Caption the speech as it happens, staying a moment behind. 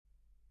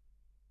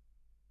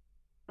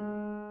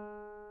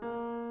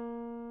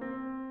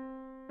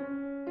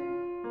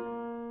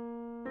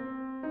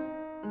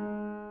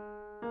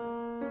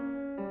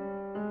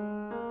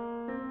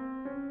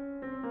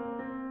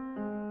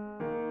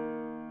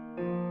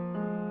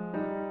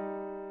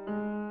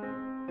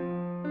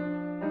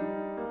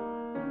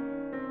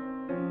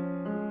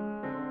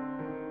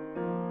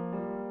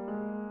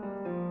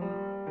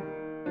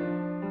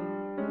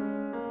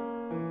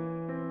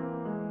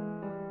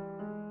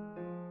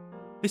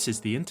This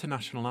is the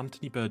International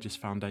Anthony Burgess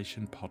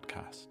Foundation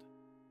podcast.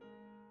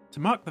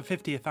 To mark the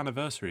 50th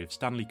anniversary of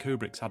Stanley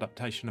Kubrick's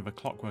adaptation of A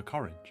Clockwork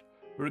Orange,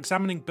 we're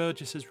examining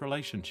Burgess's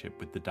relationship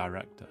with the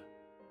director.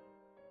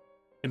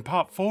 In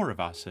part 4 of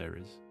our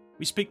series,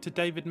 we speak to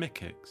David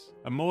Mickix,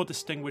 a more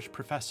distinguished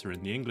professor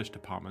in the English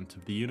department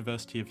of the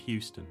University of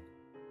Houston.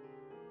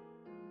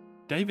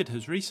 David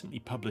has recently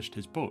published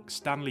his book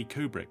Stanley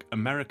Kubrick,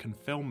 American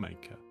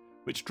Filmmaker,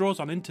 which draws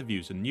on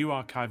interviews and new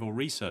archival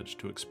research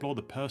to explore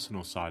the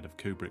personal side of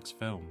Kubrick's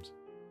films.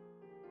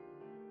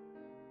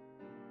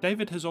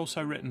 David has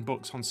also written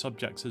books on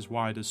subjects as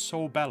wide as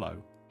Saul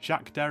Bellow,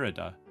 Jacques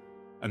Derrida,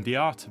 and the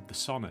art of the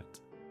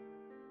sonnet.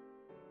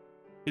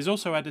 He's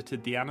also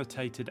edited the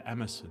annotated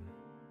Emerson.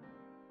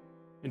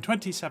 In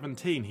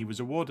 2017, he was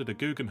awarded a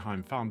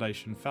Guggenheim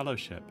Foundation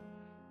Fellowship,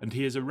 and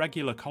he is a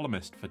regular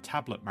columnist for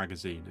Tablet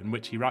magazine, in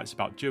which he writes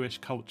about Jewish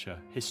culture,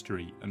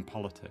 history, and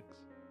politics.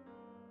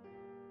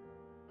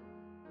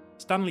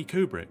 Stanley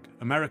Kubrick,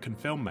 American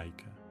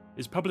Filmmaker,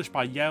 is published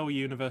by Yale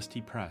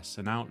University Press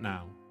and out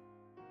now.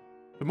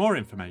 For more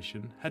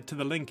information, head to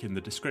the link in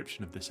the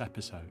description of this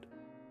episode.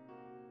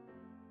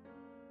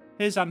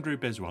 Here's Andrew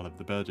Biswell of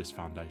the Burgess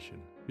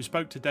Foundation, who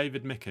spoke to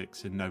David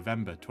Mickix in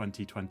November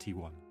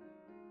 2021.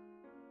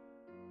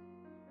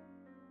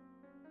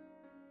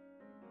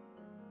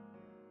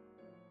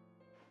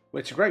 Well,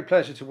 it's a great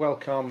pleasure to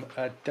welcome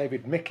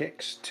David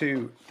Mickix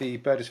to the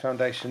Burgess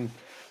Foundation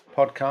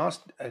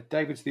podcast.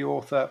 David's the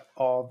author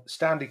of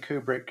Stanley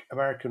Kubrick,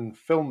 American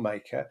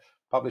Filmmaker,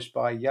 published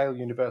by Yale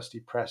University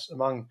Press,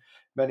 among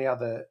many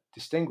other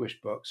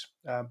distinguished books.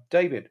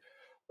 David,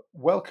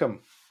 welcome.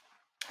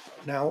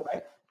 Now,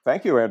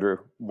 thank you, Andrew.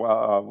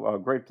 A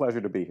great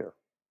pleasure to be here.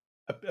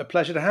 A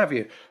pleasure to have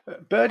you.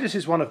 Burgess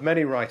is one of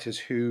many writers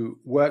who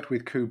worked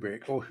with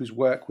Kubrick or whose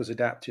work was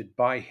adapted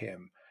by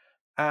him.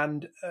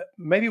 And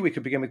maybe we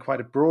could begin with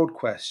quite a broad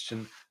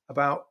question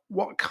about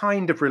what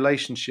kind of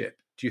relationship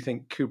do you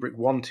think Kubrick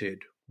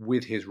wanted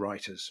with his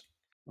writers?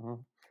 Mm-hmm.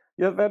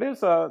 Yeah, that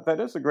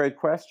is a great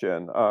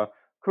question.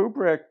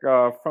 Kubrick,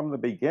 from the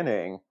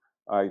beginning,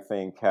 I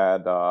think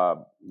had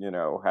an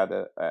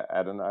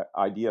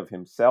idea of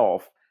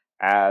himself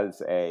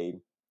as a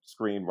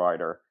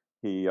screenwriter.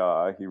 He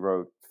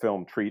wrote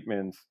film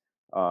treatments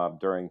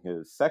during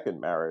his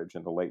second marriage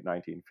in the late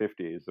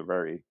 1950s, a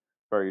very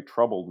very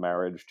troubled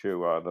marriage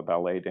to the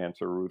ballet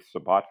dancer Ruth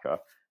Sabatka,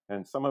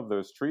 and some of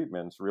those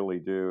treatments really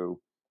do,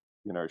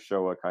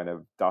 show a kind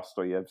of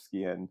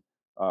Dostoevskian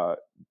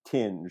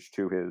tinge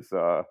to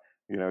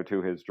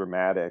his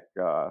dramatic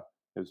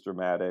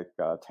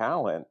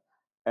talent,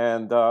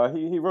 and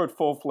he wrote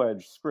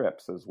full-fledged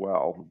scripts as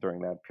well during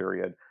that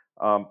period.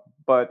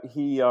 But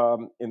he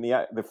in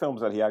the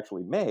films that he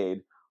actually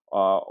made,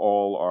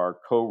 all are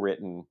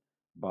co-written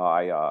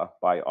by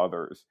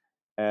others.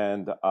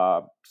 And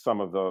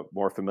some of the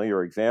more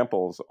familiar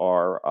examples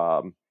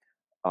are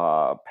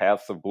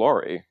Paths of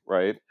Glory,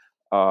 right?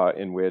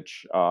 In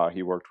which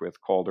he worked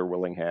with Calder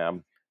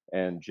Willingham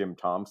and Jim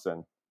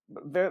Thompson.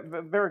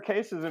 There are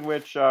cases in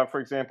which, for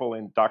example,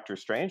 in Dr.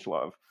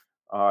 Strangelove,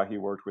 he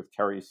worked with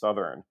Terry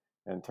Southern.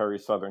 And Terry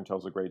Southern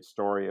tells a great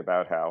story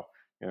about how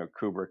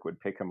Kubrick would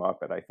pick him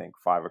up at, I think,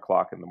 5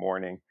 o'clock in the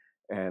morning,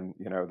 and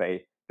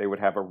they would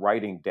have a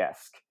writing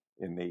desk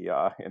in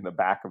the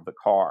back of the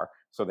car,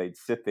 so they'd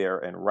sit there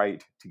and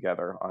write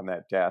together on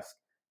that desk,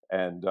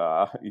 and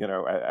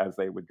as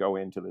they would go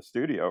into the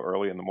studio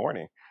early in the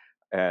morning,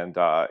 and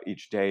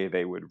each day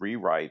they would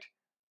rewrite.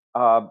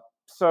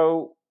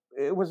 So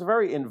it was a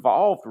very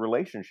involved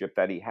relationship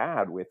that he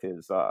had with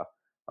his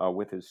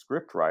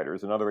script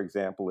writers. Another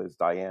example is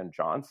Diane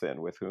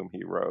Johnson, with whom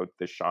he wrote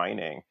The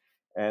Shining,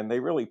 and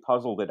they really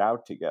puzzled it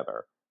out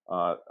together.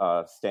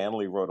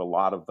 Stanley wrote a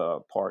lot of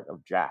the part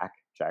of Jack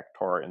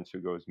Torrance,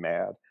 who goes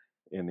mad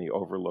in the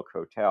Overlook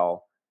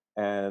Hotel.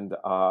 And,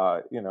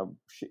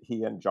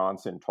 he and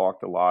Johnson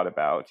talked a lot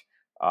about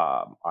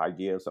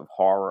ideas of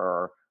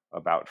horror,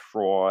 about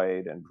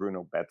Freud and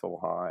Bruno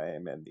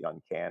Bettelheim and the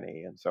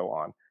uncanny and so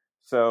on.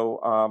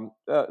 So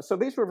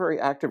these were very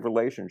active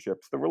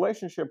relationships. The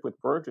relationship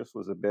with Burgess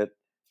was a bit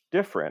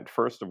different,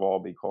 first of all,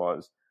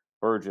 because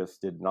Burgess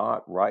did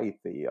not write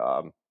the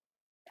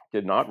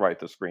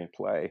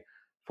screenplay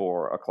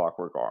for A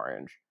Clockwork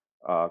Orange.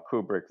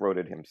 Kubrick wrote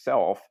it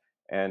himself,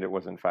 and it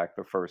was in fact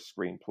the first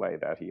screenplay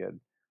that he had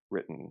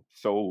written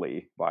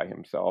solely by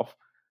himself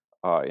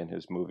in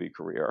his movie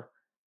career.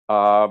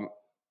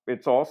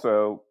 It's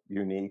also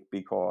unique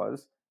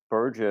because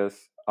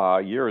Burgess,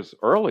 years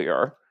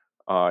earlier,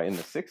 in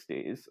the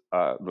 60s,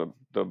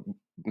 the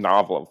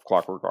novel of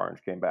Clockwork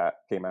Orange came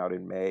out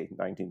in May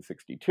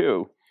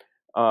 1962.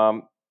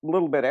 A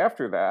little bit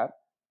after that,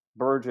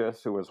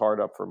 Burgess, who was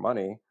hard up for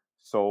money,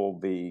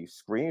 sold the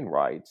screen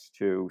rights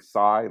to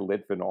Cy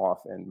Litvinoff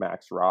and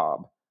Max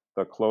Raab.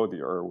 The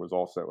clothier was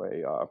also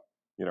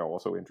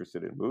also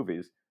interested in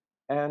movies,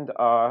 and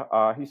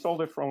he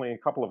sold it for only a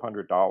couple of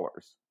 $100.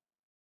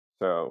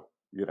 So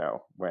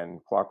when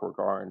Clockwork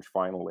Orange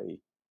finally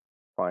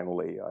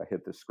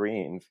hit the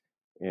screens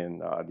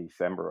in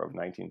December of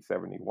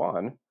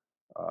 1971,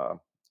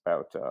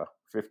 about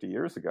 50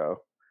 years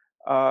ago,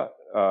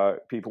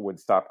 people would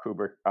stop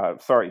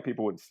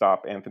people would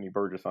stop Anthony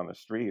Burgess on the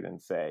street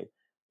and say,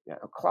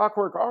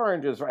 Clockwork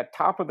Orange is at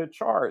top of the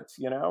charts.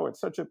 It's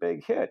such a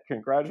big hit.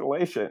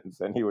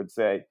 Congratulations. And he would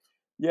say,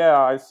 yeah,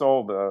 I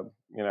sold the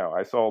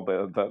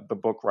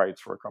book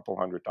rights for a couple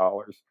 $100.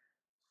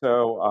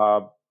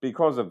 So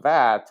because of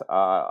that,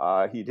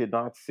 he did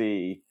not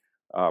see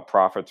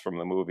profits from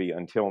the movie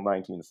until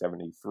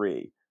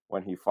 1973,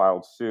 when he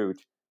filed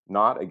suit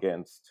not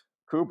against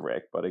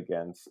Kubrick but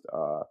against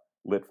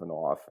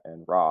Litvinov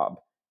and Robb,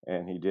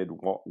 and he did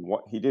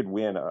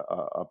win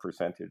a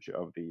percentage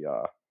of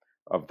the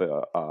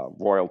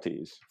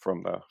royalties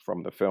from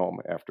the film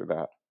after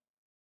that.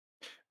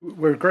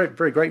 We're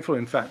very grateful,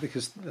 in fact,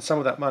 because some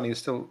of that money is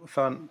still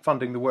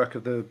funding the work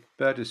of the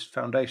Burgess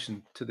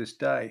Foundation to this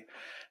day.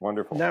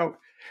 Wonderful. Now,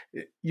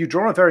 you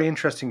draw a very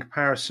interesting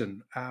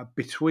comparison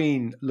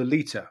between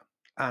Lolita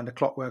and A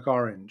Clockwork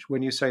Orange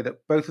when you say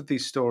that both of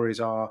these stories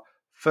are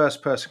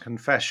first-person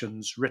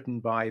confessions written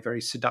by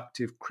very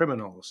seductive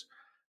criminals.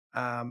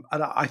 And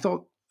I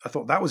thought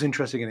that was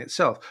interesting in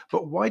itself.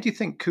 But why do you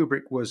think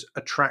Kubrick was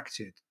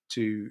attracted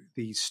to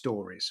these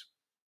stories?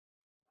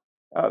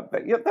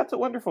 That's a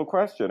wonderful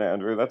question,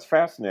 Andrew. That's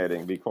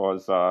fascinating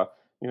because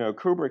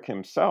Kubrick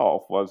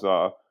himself was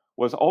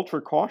ultra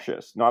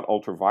cautious, not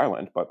ultra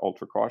violent, but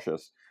ultra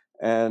cautious,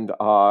 and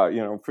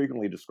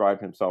frequently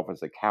described himself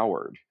as a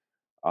coward.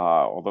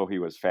 Although he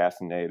was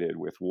fascinated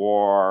with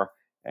war,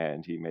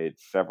 and he made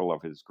several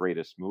of his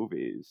greatest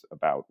movies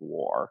about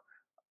war,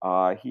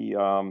 he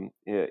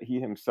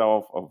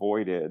himself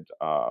avoided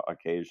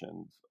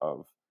occasions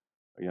of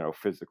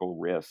physical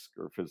risk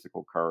or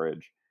physical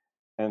courage.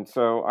 And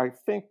so I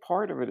think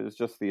part of it is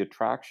just the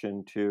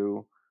attraction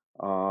to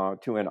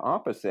an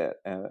opposite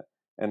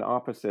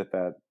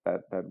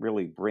that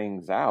really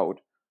brings out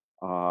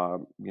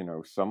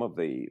some of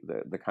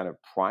the kind of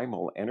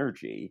primal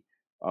energy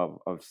of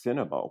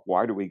cinema.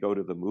 Why do we go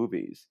to the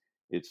movies?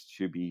 It's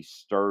to be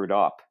stirred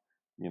up,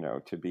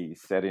 to be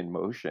set in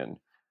motion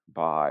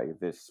by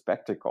this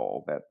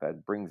spectacle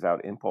that brings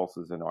out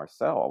impulses in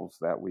ourselves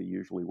that we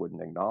usually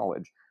wouldn't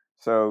acknowledge.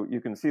 So you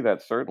can see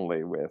that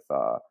certainly with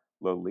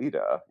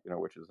Lolita,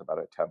 which is about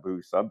a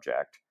taboo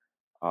subject.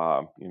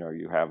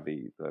 You have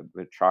the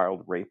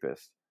child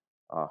rapist,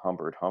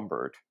 Humbert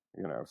Humbert,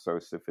 so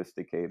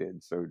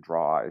sophisticated, so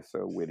dry,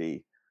 so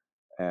witty.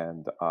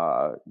 And,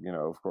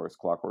 of course,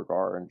 Clockwork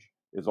Orange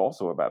is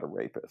also about a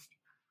rapist,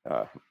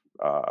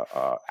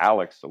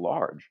 Alex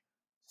DeLarge.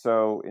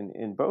 So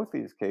in both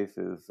these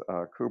cases,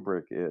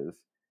 Kubrick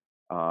is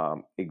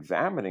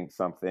examining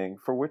something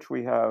for which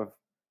we have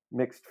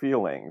mixed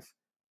feelings.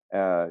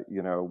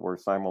 We're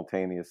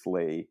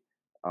simultaneously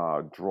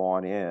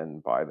drawn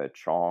in by the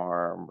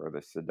charm or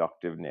the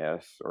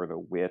seductiveness or the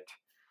wit,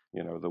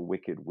 the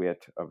wicked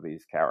wit of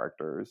these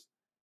characters.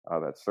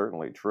 That's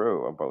certainly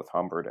true of both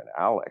Humbert and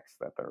Alex,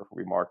 that they're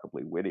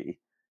remarkably witty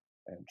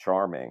and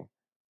charming.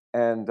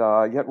 And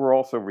yet we're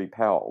also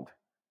repelled.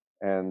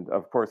 And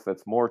of course,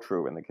 that's more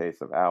true in the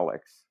case of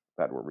Alex,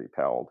 that we're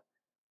repelled,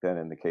 than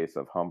in the case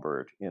of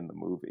Humbert in the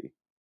movie.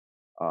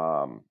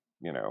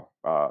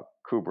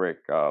 Kubrick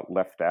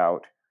left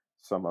out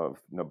some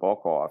of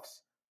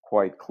Nabokov's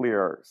quite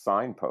clear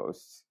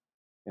signposts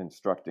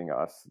instructing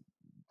us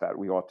that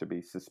we ought to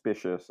be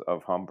suspicious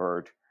of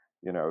Humbert,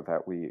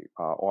 that we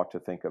ought to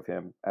think of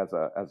him as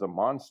a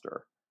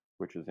monster,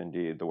 which is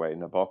indeed the way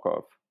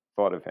Nabokov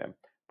thought of him.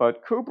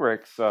 But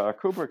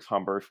Kubrick's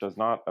Humbert does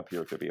not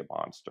appear to be a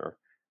monster.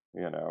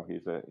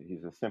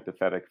 He's a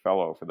sympathetic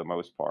fellow for the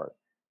most part,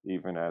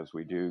 even as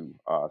we do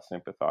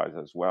sympathize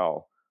as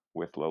well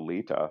with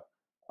Lolita,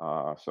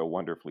 so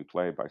wonderfully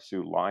played by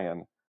Sue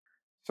Lyon.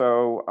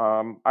 So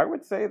I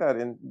would say that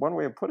in one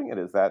way of putting it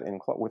is that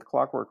with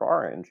Clockwork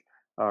Orange,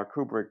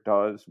 Kubrick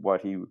does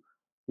what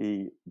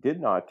he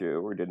did not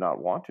do or did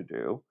not want to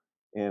do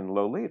in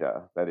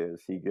Lolita. That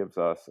is, he gives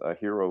us a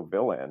hero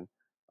villain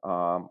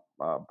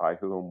by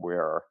whom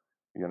we're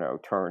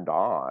turned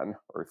on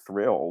or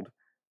thrilled,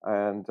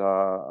 and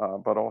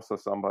but also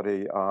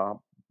somebody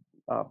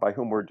by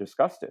whom we're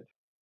disgusted.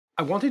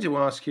 I wanted to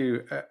ask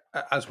you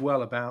as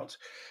well about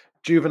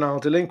juvenile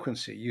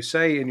delinquency. You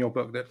say in your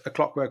book that A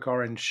Clockwork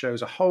Orange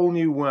shows a whole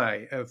new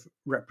way of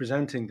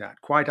representing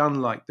that, quite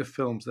unlike the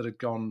films that had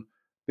gone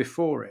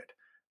before it.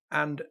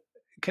 And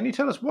can you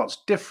tell us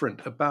what's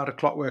different about A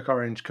Clockwork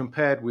Orange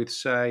compared with,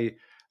 say,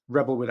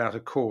 Rebel Without a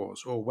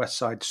Cause or West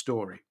Side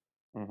Story?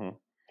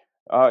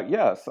 Mm-hmm.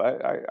 Yes,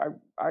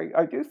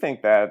 I do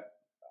think that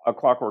A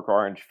Clockwork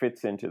Orange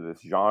fits into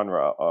this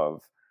genre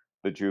of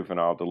the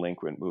juvenile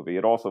delinquent movie.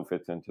 It also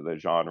fits into the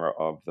genre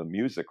of the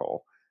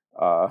musical,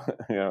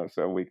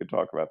 so we could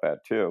talk about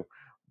that too.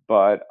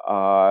 But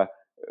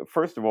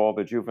first of all,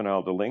 the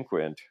juvenile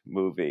delinquent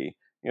movie,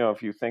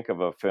 if you think of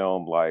a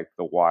film like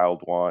The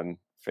Wild One,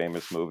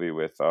 famous movie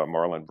with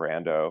Marlon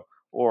Brando,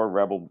 or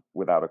Rebel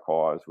Without a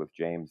Cause with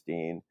James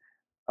Dean,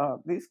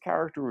 these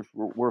characters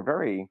were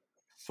very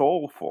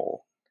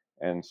soulful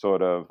and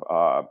sort of,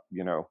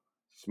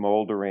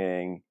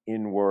 smoldering,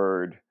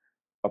 inward,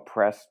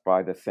 oppressed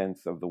by the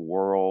sense of the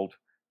world,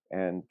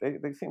 and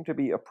they seem to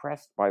be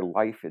oppressed by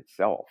life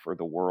itself or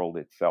the world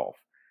itself.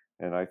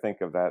 And I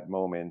think of that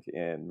moment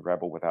in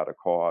Rebel Without a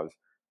Cause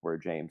where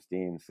James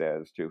Dean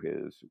says to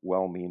his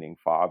well-meaning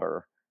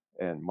father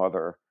and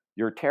mother,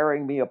 "You're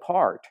tearing me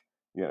apart."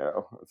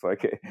 It's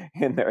like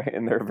in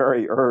their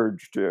very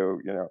urge to,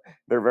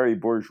 their very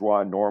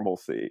bourgeois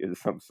normalcy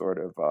is some sort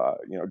of,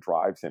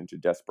 drives him to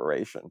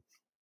desperation.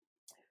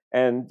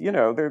 And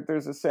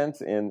there's a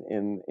sense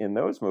in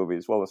those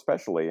movies, well,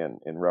 especially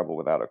in Rebel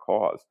Without a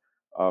Cause,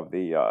 of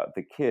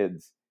the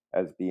kids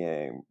as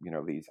being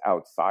these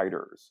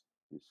outsiders,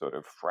 these sort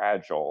of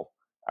fragile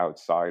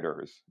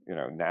outsiders.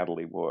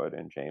 Natalie Wood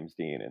and James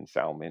Dean and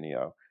Sal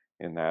Mineo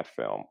in that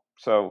film.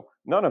 So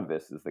none of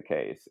this is the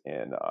case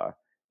in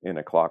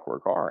A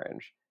Clockwork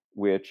Orange,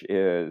 which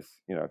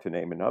is, to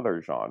name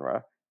another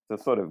genre,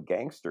 it's a sort of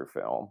gangster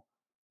film,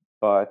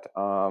 but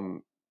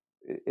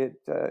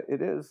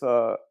it is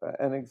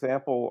an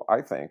example,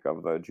 I think,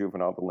 of the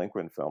juvenile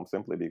delinquent film,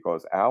 simply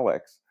because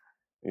Alex,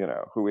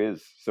 who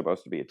is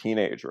supposed to be a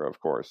teenager, of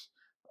course.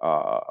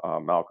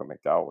 Malcolm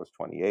McDowell was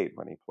 28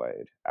 when he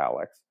played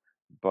Alex,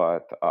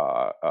 but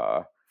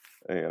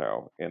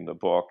in the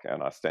book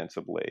and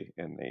ostensibly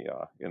in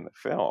the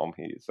film,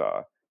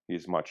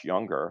 he's much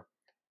younger.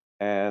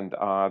 And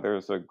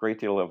there's a great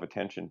deal of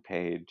attention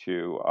paid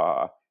to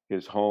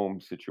his home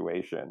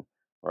situation,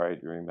 right?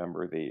 You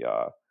remember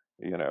the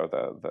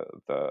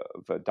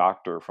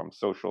doctor from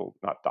social,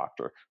 not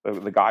doctor,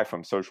 the guy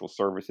from social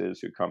services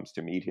who comes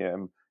to meet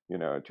him,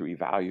 to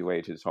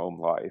evaluate his home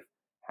life.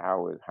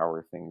 How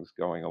are things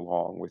going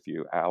along with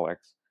you,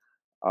 Alex?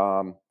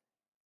 Um,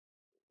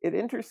 it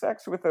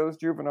intersects with those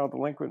juvenile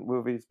delinquent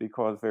movies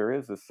because there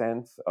is a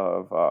sense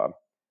of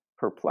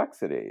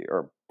perplexity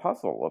or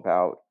puzzle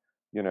about,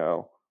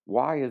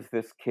 why is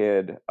this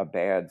kid a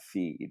bad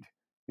seed?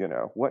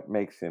 What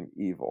makes him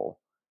evil,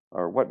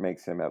 or what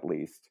makes him at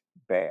least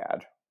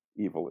bad?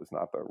 Evil is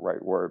not the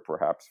right word,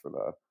 perhaps, for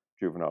the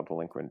juvenile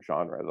delinquent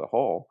genre as a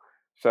whole.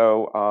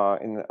 So,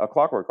 in A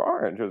Clockwork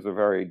Orange, there's a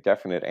very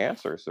definite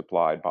answer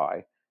supplied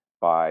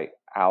by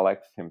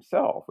Alex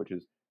himself, which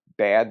is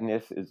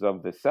badness is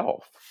of the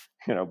self.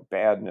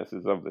 Badness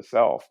is of the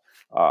self.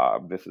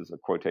 This is a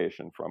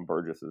quotation from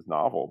Burgess's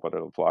novel, but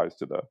it applies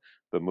to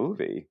the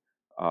movie.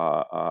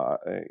 And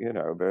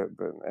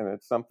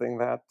it's something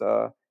that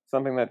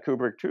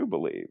Kubrick too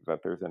believed,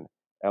 that there's an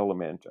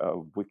element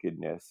of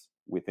wickedness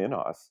within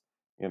us,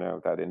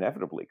 that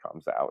inevitably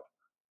comes out.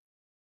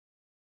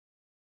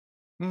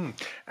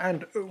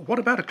 And what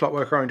about A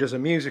Clockwork Orange as a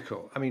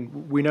musical? I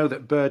mean, we know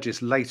that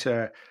Burgess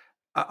later,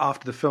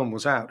 after the film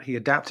was out, he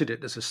adapted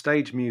it as a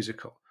stage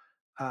musical.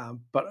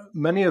 But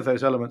many of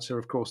those elements are,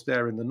 of course,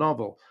 there in the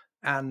novel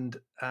and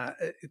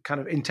kind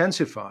of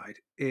intensified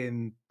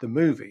in the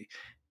movie,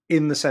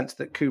 in the sense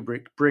that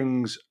Kubrick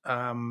brings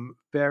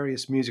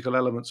various musical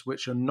elements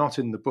which are not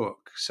in the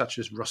book, such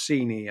as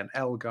Rossini and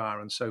Elgar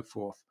and so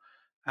forth.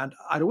 And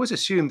I'd always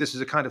assumed this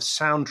is a kind of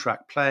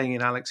soundtrack playing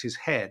in Alex's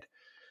head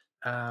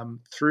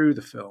through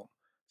the film.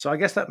 So I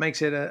guess that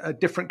makes it a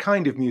different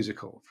kind of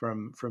musical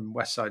from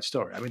West Side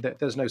Story. I mean,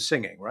 there's no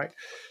singing, right?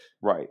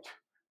 Right.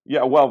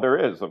 Yeah, well, there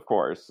is, of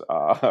course,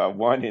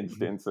 one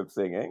instance of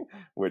singing,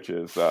 which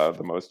is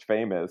the most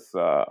famous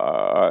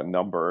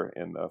number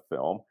in the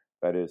film,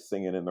 that is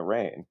 "Singing in the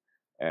Rain."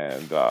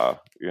 And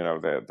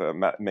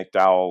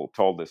McDowell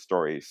told this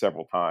story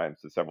several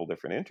times to several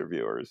different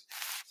interviewers.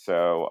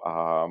 So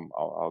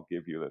I'll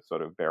give you the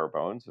sort of bare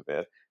bones of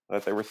it.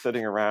 That they were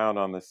sitting around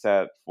on the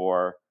set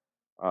for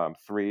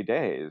 3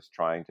 days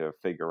trying to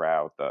figure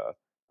out the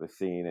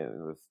scene,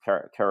 in this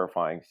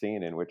terrifying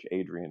scene in which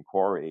Adrian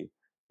Corey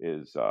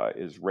is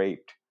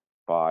raped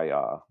by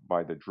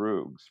the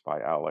Droogs,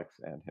 by Alex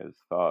and his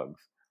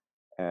thugs.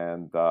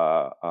 And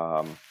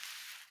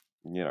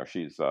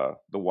she's the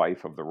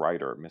wife of the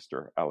writer,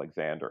 Mr.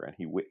 Alexander, and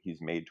he's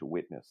made to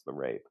witness the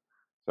rape.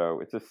 So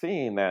it's a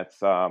scene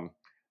that's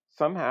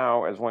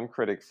somehow, as one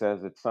critic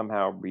says, it's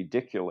somehow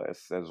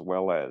ridiculous as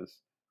well as,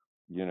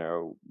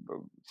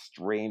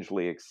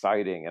 strangely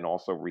exciting and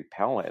also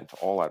repellent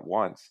all at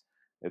once.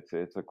 It's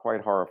a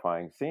quite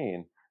horrifying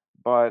scene,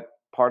 but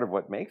part of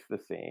what makes the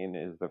scene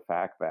is the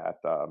fact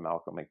that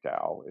Malcolm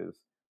McDowell is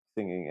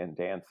singing and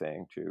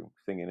dancing to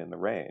 "Singing in the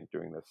Rain,"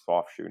 doing this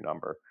soft shoe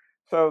number.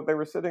 So they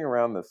were sitting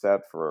around the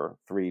set for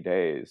 3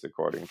 days,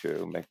 according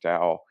to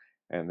McDowell,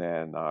 and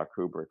then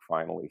Kubrick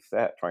finally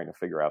said, trying to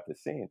figure out the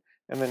scene,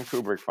 and then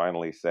Kubrick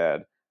finally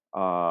said,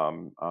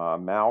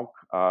 "Malk,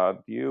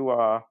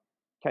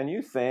 can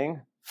you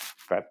sing?"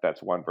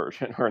 That's one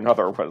version, or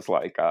another was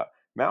like,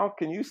 "Mal,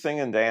 can you sing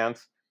and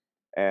dance?"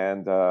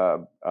 And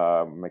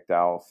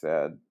McDowell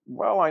said,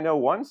 "Well, I know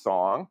one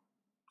song,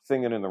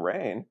 'Singing in the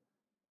Rain.'"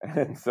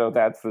 And so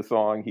that's the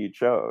song he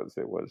chose.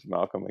 It was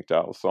Malcolm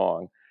McDowell's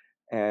song.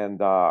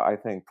 And I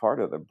think part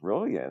of the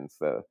brilliance,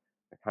 the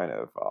kind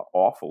of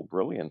awful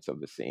brilliance of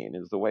the scene,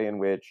 is the way in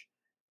which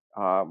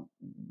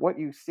what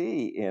you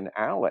see in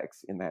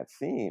Alex in that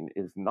scene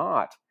is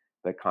not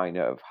the kind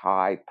of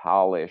high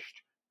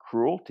polished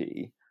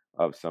cruelty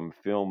of some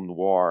film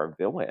noir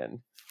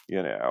villain.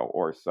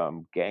 or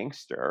some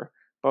gangster.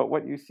 But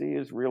what you see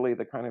is really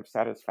the kind of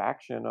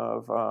satisfaction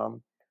of,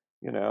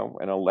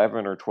 an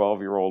 11 or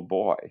 12-year-old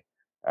boy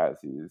as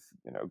he's,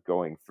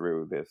 going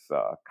through this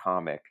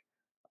comic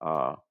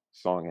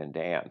song and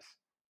dance,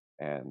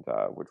 and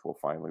which will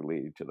finally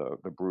lead to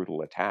the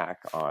brutal attack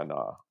on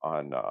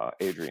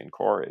Adrian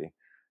Corey,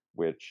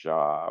 which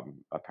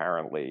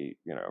apparently,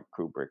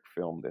 Kubrick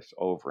filmed this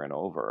over and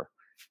over,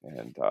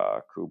 and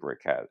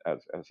Kubrick had,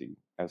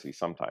 as he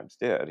sometimes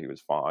did, he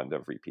was fond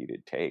of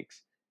repeated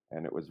takes,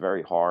 and it was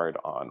very hard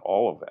on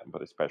all of them,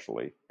 but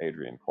especially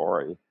Adrian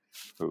Corey,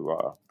 who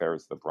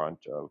bears the brunt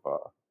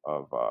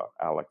of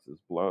Alex's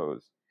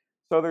blows.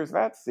 So there's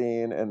that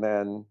scene, and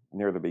then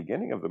near the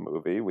beginning of the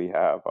movie, we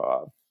have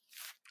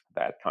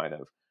that kind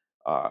of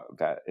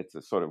that it's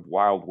a sort of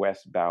Wild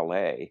West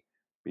ballet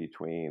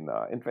between.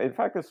 In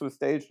fact, this was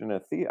staged in a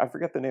theater. I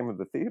forget the name of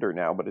the theater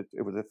now, but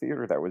it was a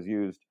theater that was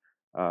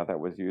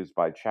used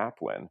by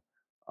Chaplin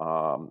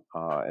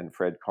and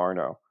Fred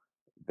Carno.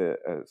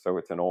 So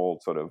it's an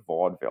old sort of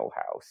vaudeville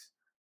house.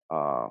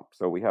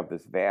 So we have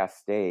this vast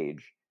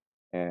stage,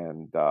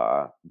 and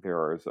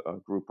there's a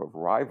group of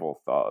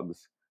rival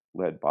thugs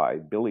led by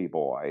Billy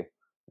Boy,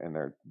 and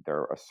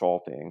they're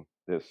assaulting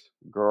this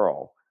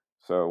girl.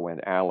 So when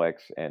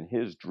Alex and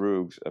his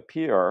droogs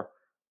appear,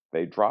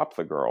 they drop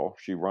the girl,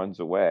 she runs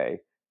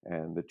away,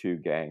 and the two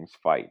gangs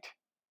fight.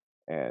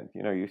 And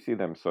you see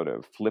them sort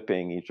of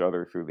flipping each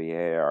other through the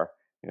air,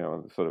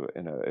 sort of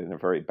in a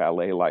very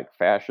ballet-like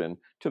fashion,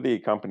 to the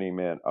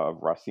accompaniment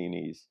of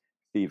Rossini's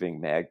Thieving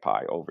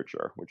Magpie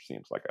Overture, which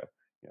seems like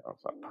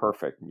it's a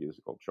perfect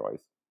musical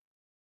choice.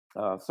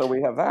 So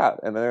we have that,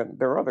 and then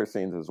there are other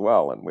scenes as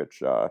well in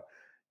which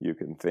you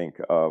can think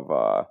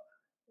of.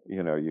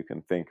 You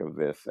can think of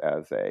this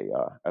as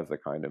a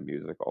kind of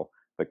musical.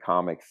 The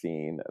comic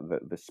scene,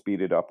 the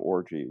speeded up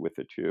orgy with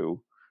the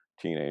two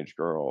teenage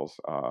girls.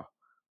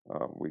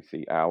 We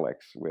see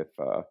Alex with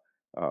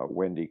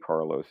Wendy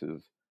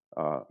Carlos's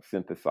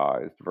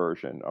synthesized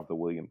version of the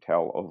William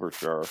Tell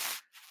Overture.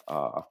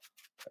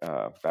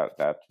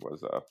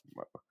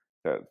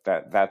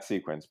 That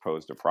sequence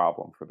posed a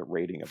problem for the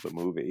rating of the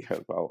movie,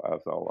 as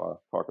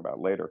I'll talk about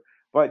later.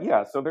 But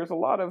yeah, so there's a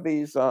lot of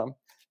these.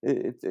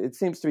 It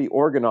seems to be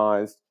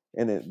organized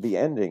in the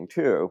ending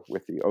too,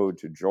 with the ode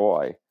to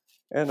joy,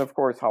 and of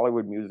course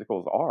Hollywood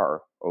musicals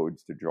are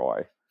odes to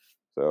joy.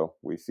 So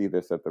we see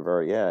this at the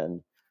very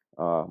end,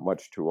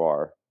 much to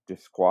our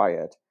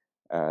disquiet,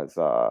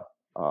 but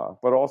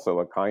also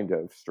a kind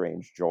of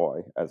strange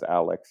joy as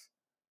Alex,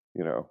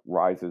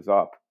 rises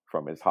up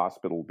from his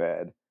hospital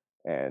bed,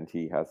 and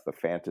he has the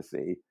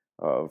fantasy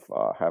of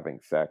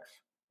having sex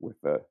with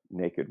the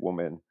naked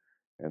woman,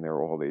 and there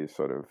are all these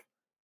sort of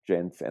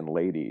gents and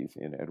ladies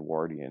in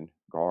Edwardian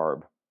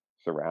garb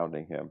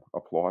surrounding him,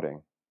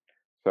 applauding.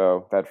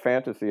 So that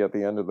fantasy at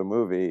the end of the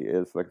movie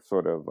is like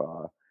sort of,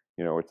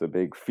 it's a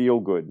big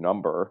feel-good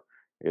number.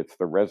 It's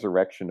the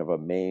resurrection of a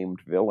maimed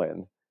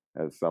villain,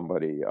 as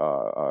somebody,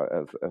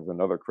 as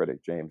another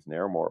critic, James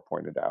Nairmore,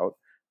 pointed out,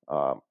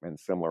 and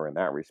similar in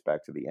that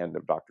respect to the end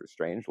of Dr.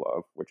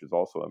 Strangelove, which is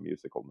also a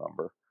musical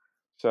number.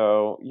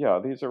 So yeah,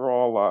 these are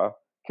all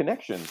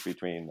connections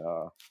between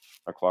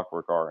A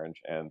Clockwork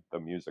Orange and the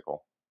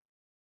musical.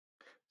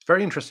 It's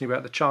very interesting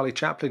about the Charlie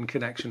Chaplin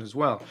connection as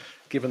well,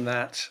 given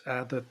that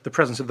the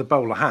presence of the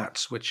bowler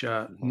hats, which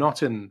are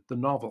not in the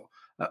novel.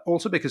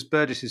 Also because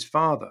Burgess's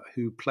father,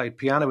 who played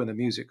piano in the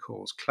music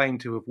halls,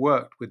 claimed to have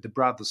worked with the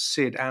brothers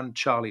Sid and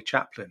Charlie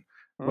Chaplin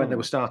when they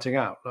were starting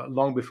out,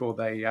 long before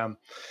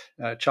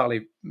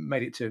Charlie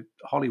made it to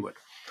Hollywood.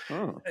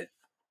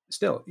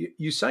 Still,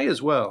 you say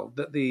as well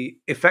that the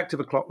effect of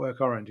A Clockwork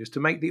Orange is to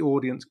make the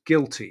audience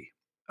guilty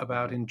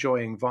about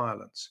enjoying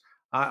violence.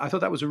 I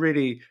thought that was a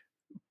really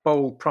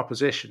bold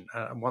proposition,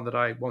 and one that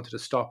I wanted to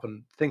stop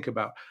and think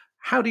about.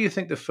 How do you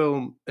think the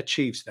film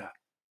achieves that?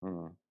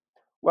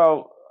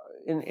 Well,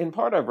 in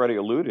part, I've already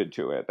alluded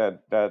to it,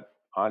 that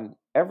on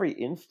every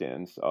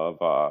instance of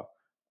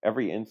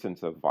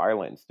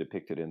violence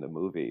depicted in the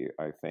movie,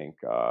 I think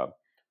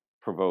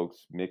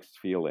provokes mixed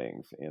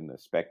feelings in the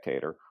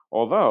spectator.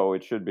 Although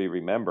it should be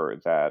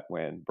remembered that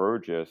when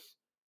Burgess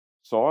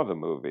saw the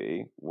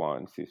movie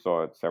once, he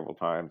saw it several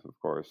times. Of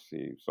course,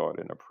 he saw it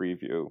in a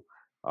preview.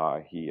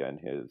 He and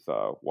his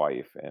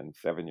wife and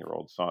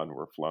 7-year-old son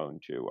were flown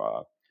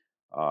to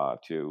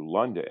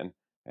London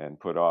and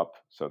put up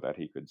so that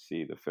he could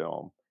see the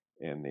film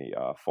in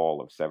the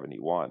fall of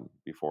 '71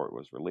 before it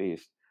was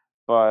released.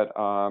 But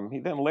he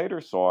then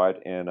later saw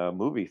it in a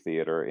movie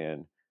theater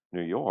in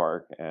New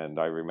York, and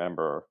I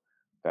remember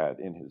that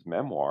in his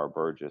memoir,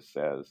 Burgess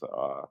says,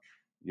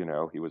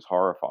 he was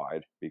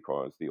horrified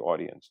because the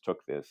audience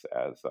took this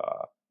as,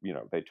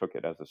 they took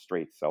it as a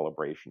straight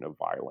celebration of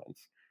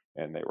violence,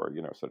 and they were,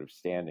 sort of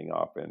standing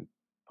up and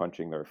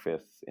punching their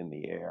fists in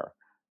the air.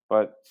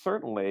 But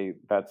certainly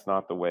that's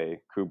not the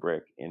way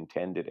Kubrick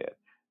intended it.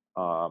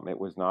 It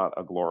was not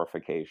a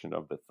glorification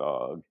of the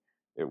thug.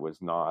 It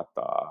was not,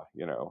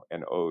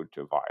 an ode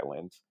to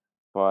violence.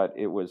 But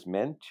it was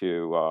meant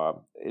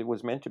to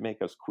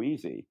make us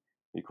queasy.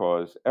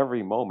 because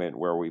every moment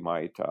where we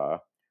might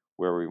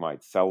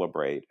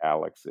celebrate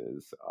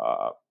Alex's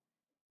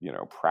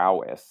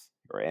prowess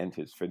and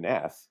his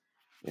finesse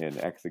in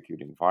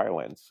executing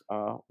violence,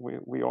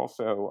 we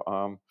also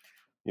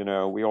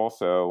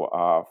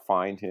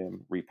find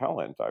him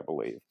repellent, I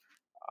believe.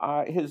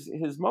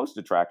 His most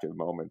attractive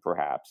moment,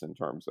 perhaps, in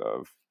terms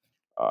of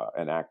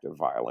an act of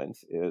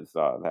violence, is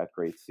that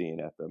great scene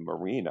at the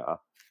marina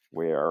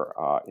where,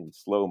 in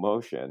slow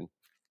motion,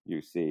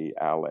 you see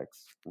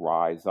Alex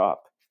rise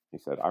up. He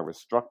said, "I was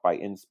struck by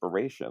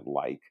inspiration,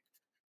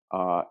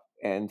 uh,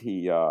 and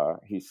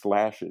he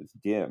slashes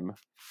Dim,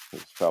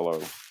 his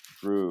fellow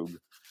Droog,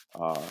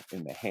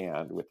 in the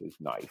hand with his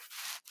knife."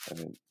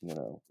 And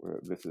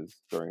this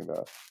is during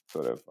the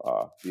sort of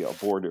the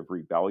abortive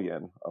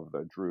rebellion of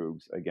the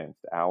Droogs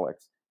against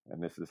Alex,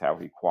 and this is how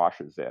he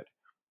quashes it.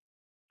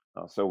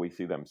 So we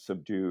see them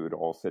subdued,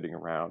 all sitting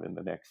around in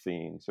the next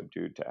scene,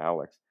 subdued to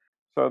Alex.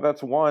 So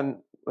that's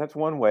one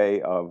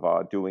way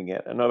of doing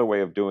it. Another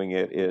way of doing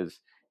it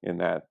is in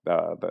that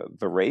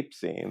the rape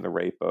scene, the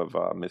rape of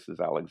Mrs.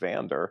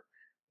 Alexander,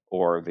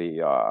 or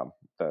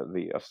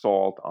the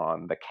assault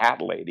on the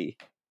cat lady,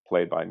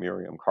 played by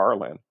Miriam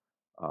Carlin,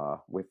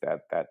 with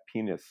that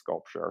penis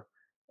sculpture.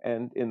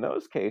 And in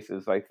those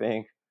cases, I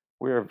think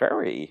we're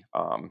very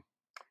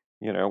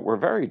we're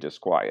very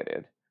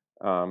disquieted.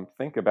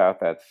 Think about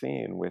that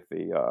scene with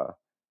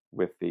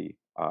the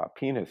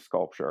penis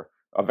sculpture,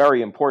 a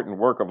very important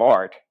work of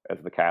art,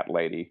 as the cat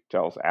lady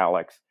tells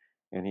Alex,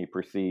 and he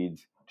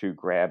proceeds to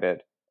grab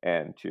it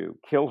and to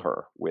kill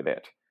her with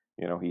it.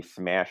 He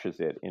smashes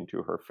it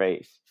into her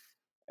face,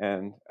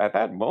 and at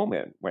that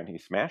moment, when he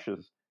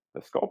smashes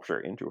the sculpture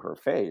into her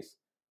face,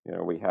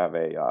 we have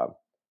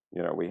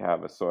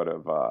a sort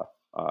of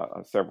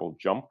several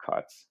jump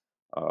cuts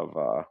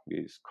of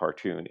these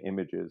cartoon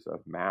images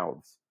of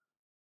mouths.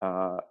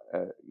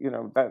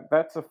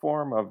 That's a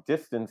form of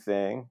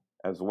distancing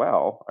as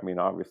well. I mean,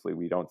 obviously,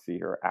 we don't see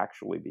her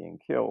actually being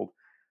killed,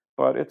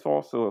 but it's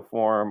also a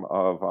form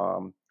of,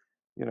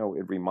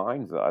 it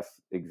reminds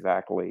us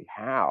exactly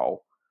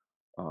how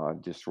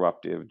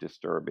disruptive,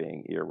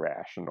 disturbing,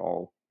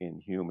 irrational,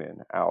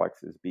 inhuman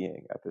Alex is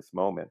being at this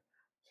moment.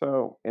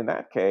 So in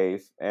that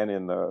case, and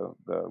in the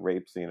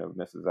rape scene of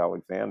Mrs.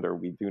 Alexander,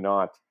 we do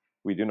not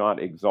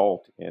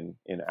exult in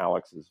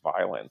Alex's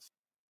violence.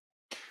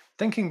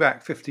 Thinking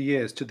back 50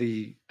 years to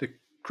the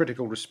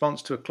critical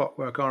response to A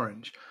Clockwork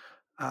Orange,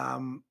 I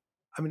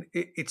mean,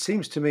 it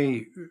seems to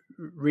me,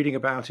 reading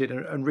about it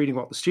and reading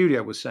what the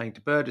studio was saying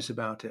to Burgess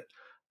about it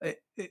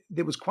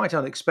was quite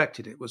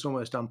unexpected. It was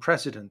almost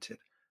unprecedented.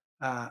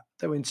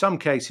 Though in some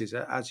cases,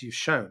 as you've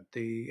shown,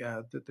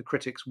 the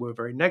critics were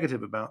very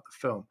negative about the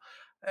film.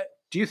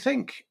 Do you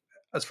think,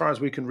 as far as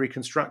we can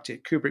reconstruct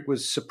it, Kubrick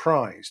was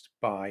surprised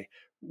by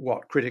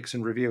what critics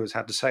and reviewers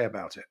had to say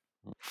about it?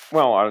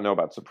 Well, I don't know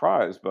about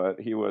surprise, but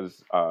he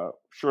was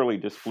surely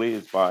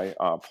displeased by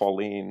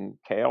Pauline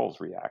Kael's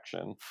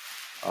reaction,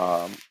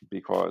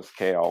 because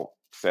Kael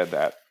said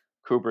that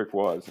Kubrick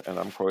was, and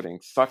I'm quoting,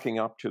 "sucking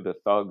up to the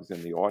thugs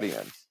in the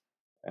audience."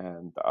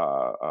 And,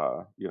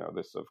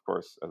 this, of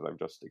course, as I've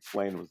just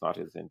explained, was not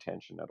his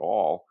intention at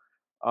all.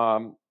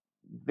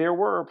 There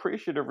were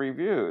appreciative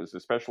reviews,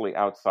 especially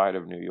outside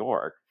of New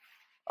York.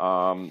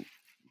 Um,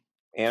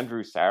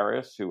 Andrew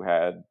Sarris, who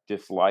had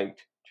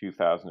disliked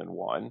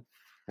 2001,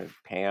 had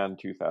panned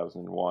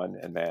 2001,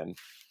 and then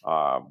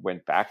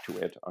went back to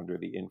it under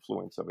the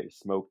influence of a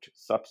smoked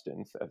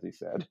substance, as he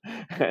said,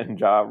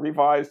 and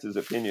revised his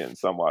opinion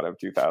somewhat of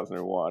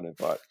 2001 and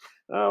thought,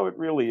 oh, it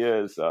really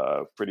is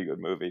a pretty good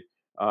movie.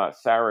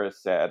 Sarris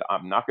said,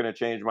 "I'm not going to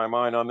change my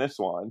mind on this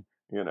one.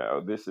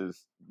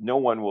 No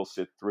one will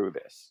sit through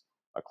this,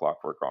 A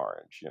Clockwork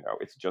Orange.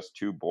 It's just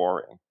too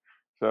boring."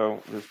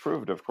 So this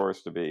proved, of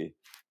course, to be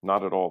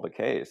not at all the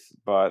case.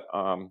 But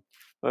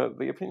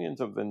the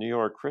opinions of the New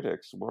York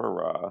critics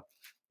were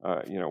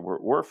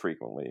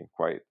frequently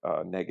quite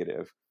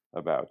negative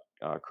about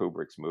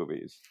Kubrick's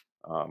movies,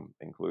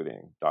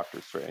 including Doctor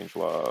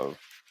Strangelove,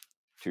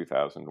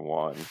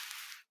 2001,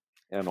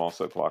 and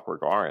also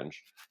Clockwork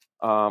Orange.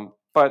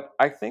 But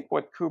I think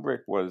what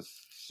Kubrick was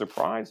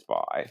surprised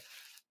by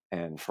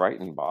and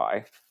frightened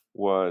by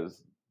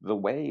was the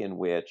way in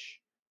which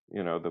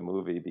the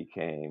movie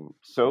became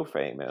so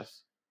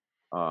famous,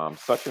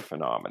 such a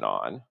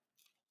phenomenon.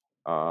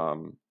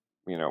 Um,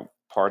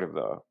 Part of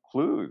the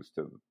clues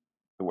to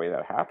the way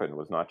that happened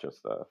was not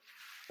just the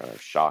kind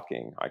of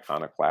shocking,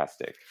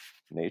 iconoclastic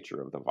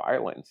nature of the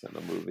violence in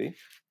the movie,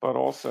 but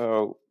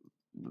also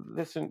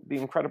the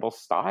incredible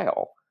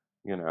style.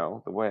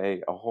 The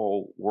way a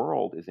whole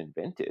world is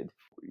invented.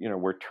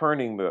 We're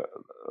turning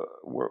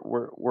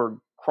we're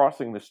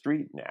crossing the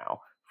street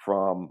now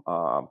from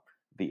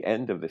the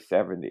end of the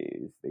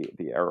 70s,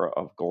 the era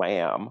of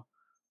glam,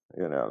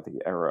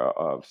 the era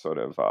of sort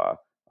of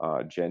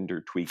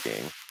gender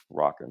tweaking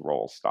rock and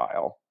roll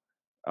style.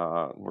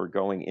 We're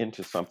going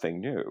into something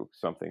new,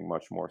 something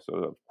much more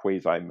sort of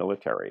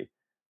quasi-military,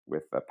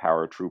 with the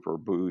paratrooper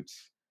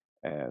boots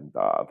and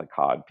the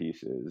cod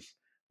pieces,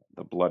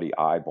 the bloody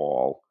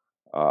eyeball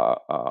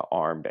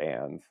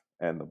armbands,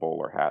 and the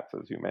bowler hats,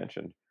 as you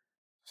mentioned.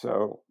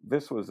 So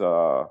this was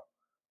a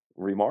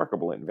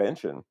remarkable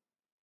invention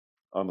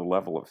on the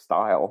level of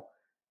style.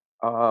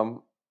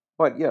 Um,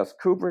 but yes,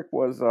 Kubrick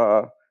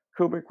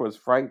was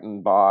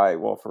frightened by,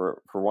 well,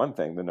 for one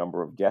thing, the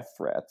number of death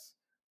threats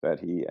that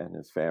he and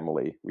his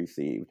family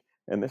received,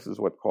 and this is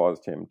what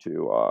caused him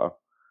to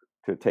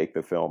take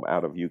the film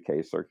out of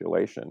UK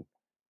circulation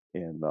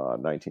in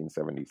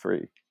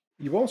 1973.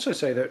 You also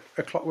say that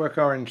A Clockwork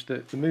Orange,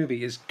 the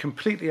movie, is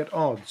completely at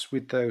odds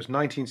with those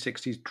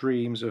 1960s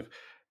dreams of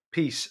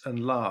peace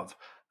and love,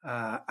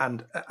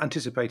 and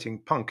anticipating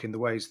punk in the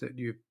ways that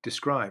you've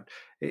described.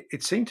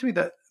 It seemed to me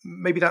that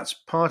maybe that's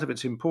part of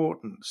its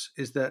importance,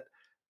 is that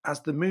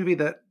as the movie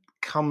that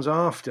comes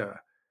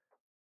after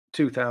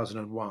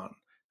 2001,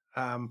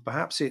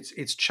 perhaps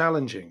it's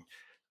challenging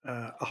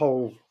a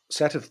whole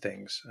set of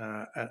things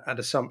and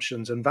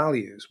assumptions and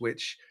values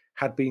which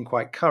had been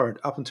quite current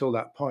up until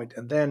that point.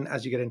 And then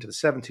as you get into the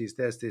 70s,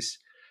 there's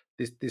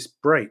this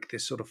break,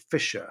 this sort of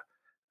fissure,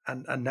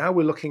 and now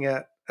we're looking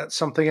at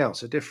something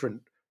else, a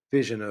different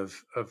vision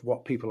of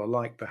what people are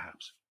like,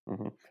 perhaps.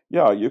 Mm-hmm.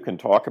 Yeah, you can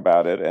talk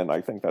about it, and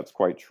I think that's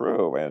quite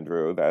true,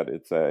 Andrew. That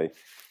it's a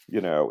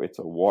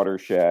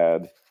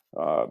watershed.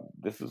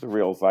 This is a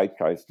real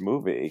zeitgeist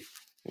movie.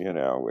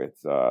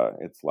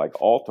 It's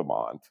like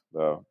Altamont,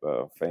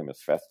 the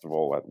famous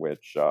festival at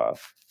which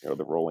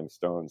the Rolling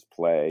Stones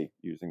play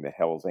using the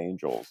Hells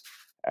Angels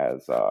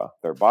as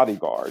their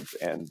bodyguards,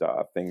 and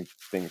things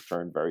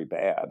turn very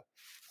bad.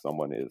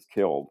 Someone is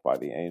killed by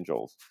the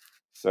Angels.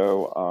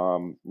 So,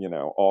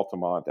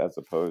 Altamont as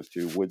opposed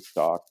to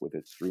Woodstock with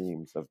its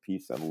dreams of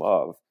peace and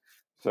love.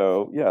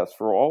 So, yes,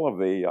 for all of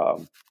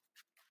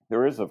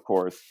there is, of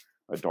course,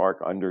 a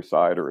dark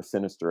underside or a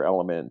sinister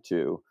element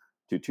to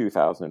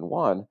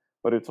 2001,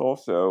 but it's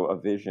also a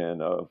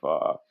vision of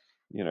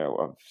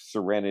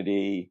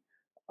serenity,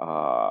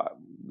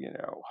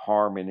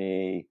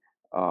 harmony,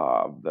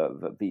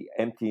 the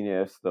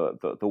emptiness,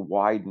 the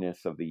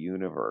wideness of the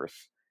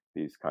universe,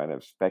 these kind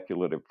of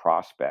speculative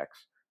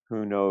prospects.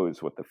 Who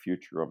knows what the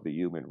future of the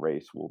human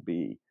race will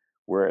be?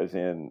 Whereas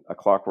in A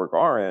Clockwork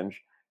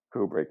Orange,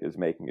 Kubrick is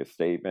making a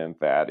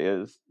statement that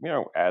is,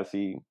 as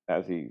he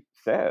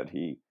said,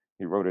 he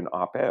wrote an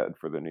op-ed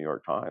for the New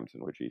York Times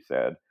in which he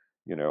said,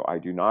 I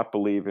do not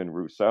believe in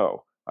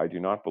Rousseau. I do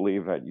not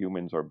believe that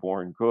humans are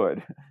born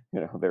good.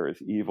 There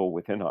is evil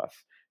within us.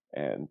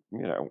 And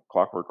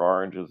Clockwork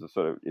Orange is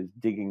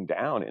digging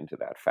down into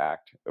that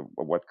fact of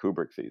what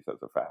Kubrick sees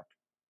as a fact.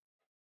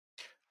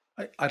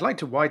 I'd like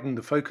to widen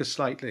the focus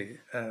slightly,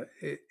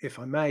 if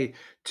I may,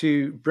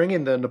 to bring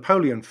in the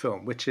Napoleon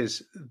film, which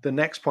is the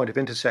next point of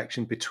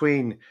intersection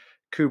between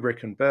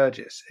Kubrick and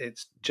Burgess.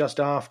 It's just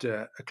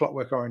after A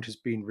Clockwork Orange has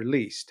been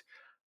released.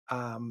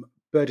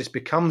 Burgess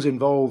becomes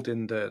involved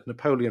in the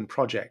Napoleon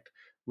project,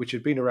 which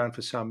had been around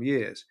for some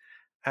years.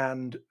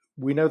 And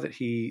we know that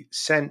he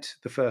sent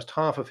the first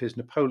half of his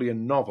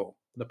Napoleon novel,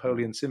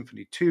 Napoleon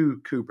Symphony,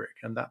 to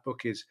Kubrick. And that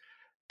book is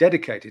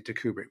dedicated to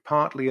Kubrick,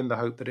 partly in the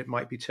hope that it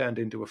might be turned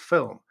into a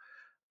film.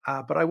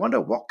 But I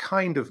wonder what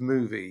kind of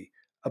movie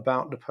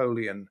about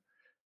Napoleon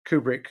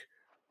Kubrick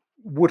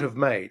would have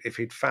made if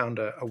he'd found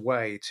a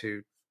way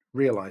to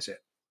realize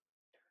it.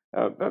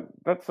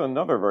 That's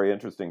another very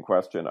interesting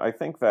question. I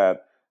think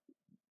that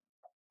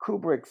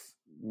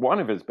one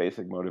of his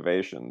basic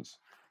motivations,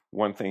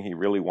 one thing he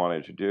really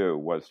wanted to do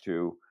was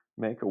to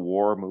make a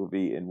war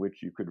movie in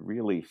which you could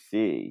really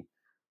see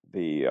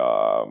the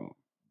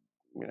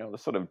the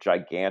sort of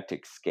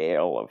gigantic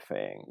scale of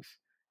things.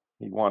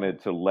 He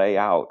wanted to lay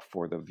out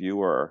for the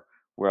viewer,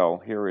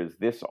 well, here is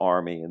this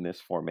army in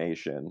this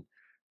formation.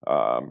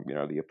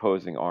 The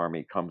opposing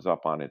army comes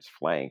up on its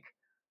flank.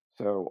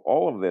 So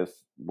all of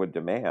this would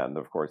demand,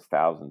 of course,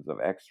 thousands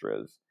of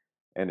extras.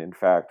 And in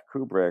fact,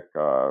 Kubrick,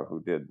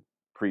 who did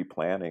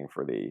pre-planning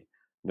for the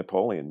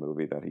Napoleon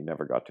movie that he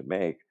never got to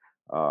make,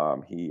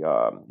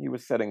 he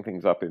was setting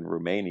things up in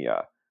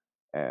Romania,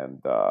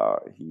 and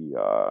he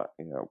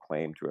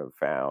claimed to have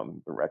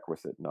found the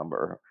requisite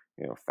number,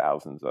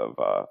 thousands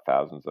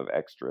of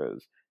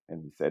extras,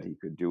 and he said he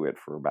could do it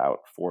for about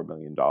 $4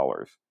 million.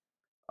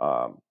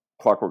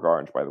 Clockwork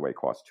Orange, by the way,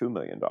 cost $2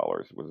 million.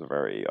 It was a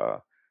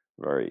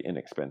very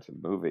inexpensive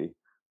movie.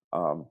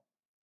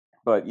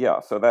 But yeah,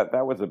 so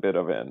that was a bit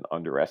of an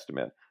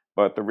underestimate.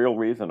 But the real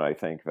reason I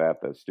think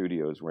that the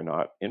studios were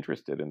not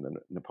interested in the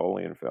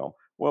Napoleon film,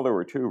 well, there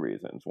were two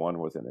reasons. One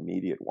was an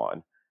immediate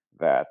one,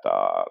 that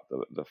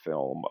the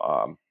film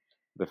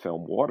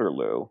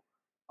Waterloo,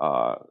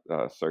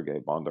 Sergei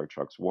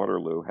Bondarchuk's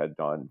Waterloo, had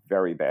done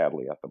very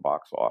badly at the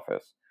box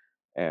office,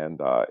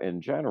 and in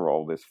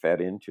general, this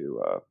fed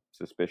into a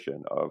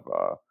suspicion of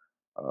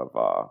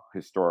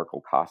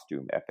historical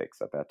costume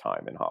epics at that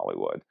time in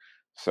Hollywood.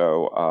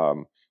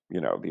 So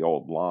the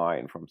old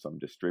line from some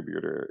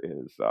distributor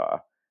is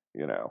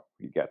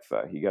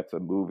he gets a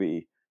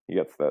movie, he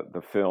gets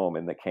the film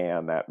in the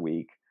can that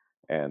week,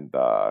 and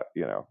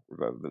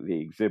the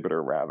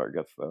exhibitor rather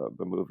gets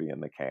the movie in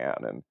the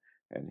can,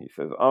 and he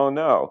says, oh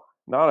no,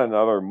 not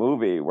another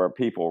movie where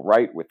people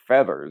write with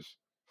feathers.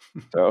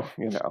 So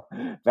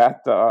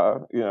that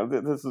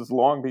this is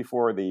long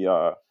before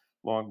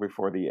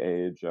the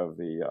age of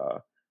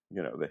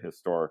the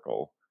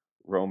historical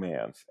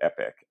romance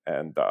epic,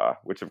 and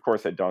which of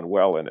course had done very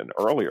well in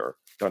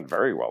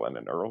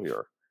an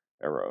earlier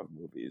era of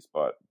movies.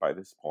 But by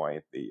this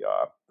point, the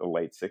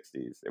late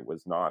 '60s, it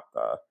was not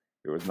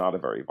a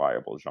very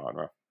viable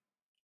genre.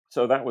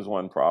 So that was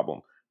one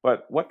problem.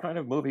 But what kind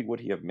of movie would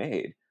he have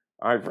made?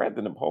 I've read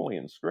the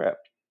Napoleon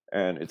script,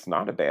 and it's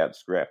not a bad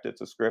script. It's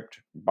a script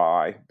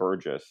by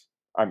Burgess.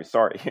 I mean,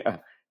 sorry,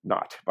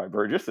 not by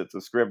Burgess. It's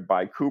a script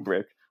by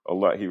Kubrick.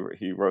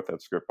 He wrote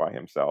that script by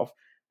himself,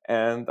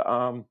 and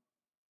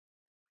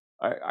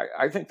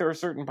I think there are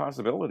certain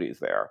possibilities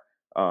there.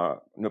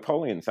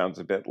 Napoleon sounds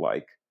a bit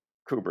like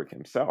Kubrick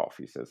himself.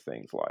 He says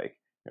things like,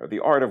 the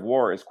art of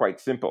war is quite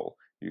simple.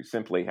 You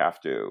simply have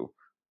to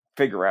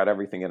figure out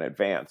everything in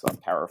advance. I'm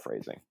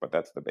paraphrasing, but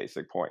that's the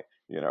basic point.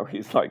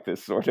 He's like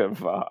this sort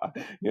of,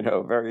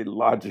 very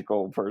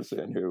logical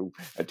person who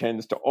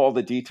attends to all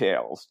the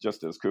details,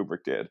 just as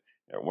Kubrick did.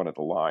 One of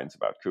the lines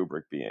about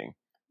Kubrick being,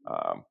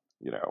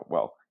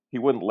 well, he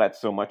wouldn't let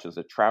so much as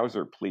a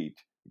trouser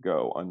pleat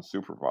go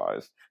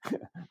unsupervised.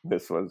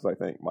 This was, I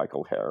think,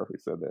 Michael Hare who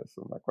said this.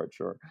 I'm not quite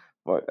sure.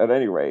 But at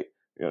any rate,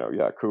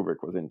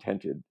 Kubrick was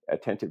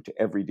attentive to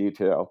every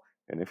detail.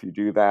 And if you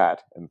do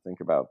that and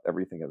think about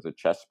everything as a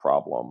chess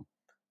problem,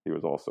 he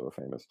was also a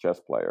famous chess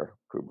player,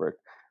 Kubrick,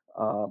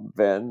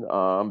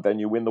 then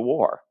you win the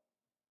war.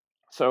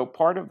 So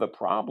part of the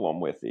problem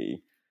with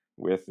the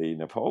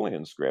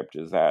Napoleon script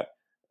is that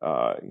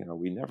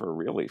we never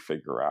really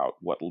figure out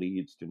what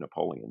leads to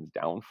Napoleon's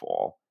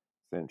downfall,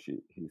 since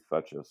he's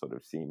such a sort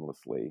of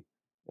seamlessly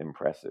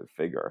impressive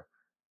figure.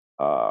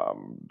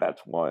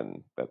 That's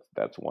one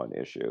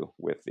issue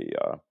with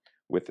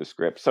the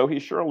script. So he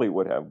surely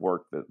would have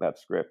worked that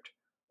script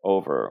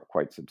over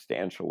quite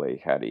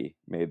substantially had he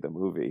made the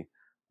movie.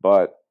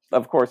 But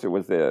of course, it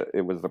was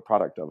the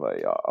product of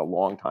a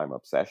long time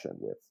obsession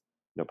with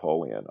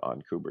Napoleon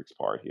on Kubrick's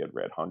part. He had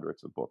read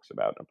hundreds of books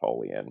about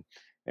Napoleon,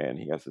 and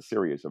he has a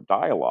series of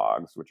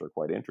dialogues which are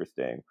quite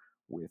interesting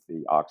with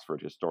the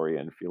Oxford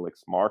historian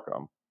Felix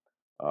Markham,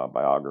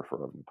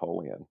 biographer of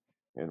Napoleon,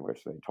 in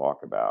which they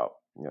talk about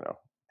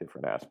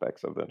different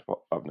aspects of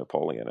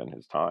Napoleon and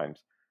his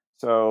times.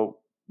 So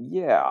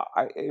yeah,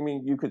 I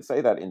mean, you could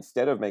say that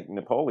instead of making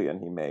Napoleon,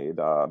 he made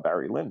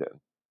Barry Lyndon.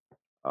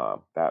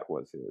 That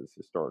was his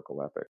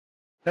historical epic.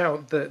 Now,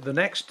 the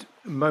next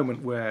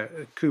moment where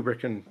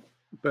Kubrick and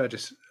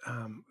Burgess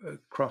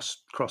cross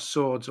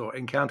swords or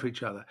encounter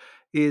each other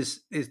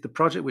is the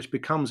project which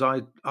becomes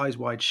Eyes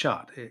Wide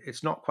Shut.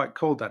 It's not quite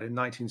called that in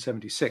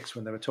 1976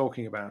 when they were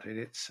talking about it.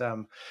 It's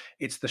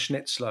the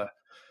Schnitzler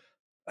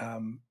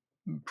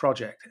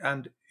project.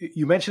 And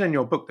you mentioned in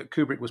your book that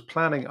Kubrick was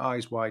planning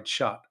Eyes Wide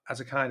Shut as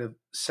a kind of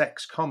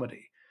sex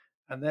comedy.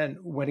 And then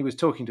when he was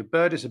talking to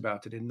Burgess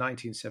about it in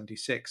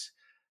 1976,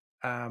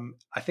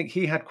 I think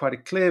he had quite a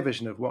clear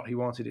vision of what he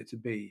wanted it to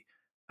be,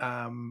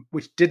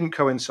 which didn't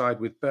coincide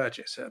with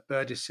Burgess.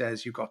 Burgess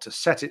says you've got to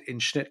set it in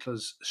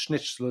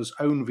Schnitzler's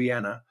own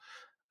Vienna,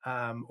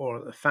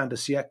 or the fin de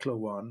siècle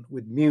one,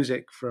 with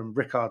music from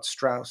Richard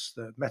Strauss,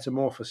 the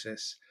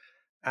Metamorphosis.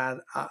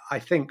 And I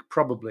think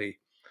probably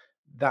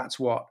that's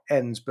what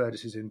ends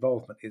Burgess's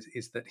involvement,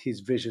 is that his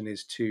vision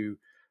is too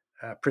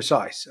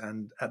precise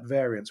and at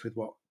variance with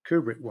what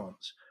Kubrick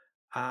wants.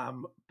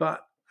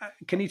 But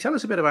can you tell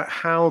us a bit about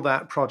how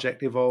that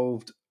project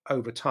evolved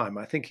over time?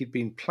 I think he'd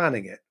been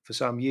planning it for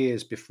some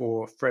years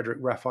before Frederick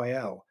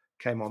Raphael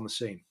came on the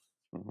scene.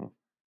 Mm-hmm.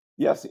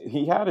 Yes,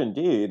 he had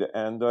indeed,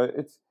 and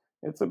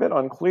it's a bit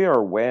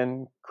unclear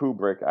when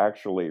Kubrick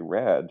actually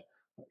read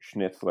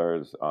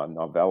Schnitzler's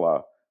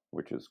novella,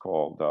 which is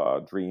called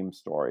Dream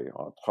Story,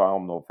 or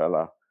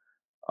Traumnovelle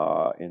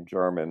in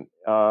German.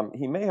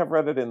 He may have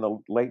read it in the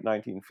late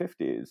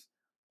 1950s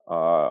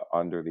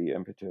under the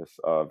impetus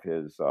of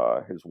his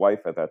wife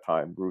at that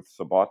time, Ruth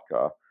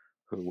Sobotka,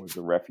 who was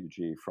a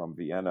refugee from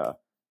Vienna,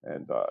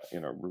 and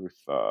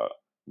Ruth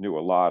knew a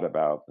lot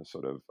about the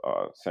sort of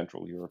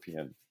Central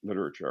European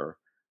literature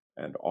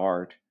and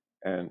art,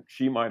 and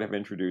she might have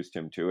introduced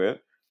him to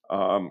it.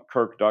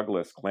 Kirk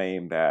Douglas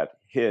claimed that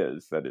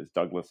is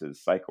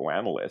Douglas's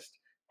psychoanalyst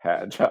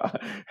had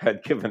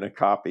had given a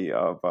copy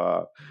of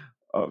the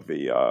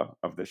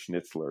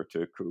Schnitzler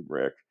to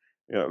Kubrick.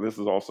 This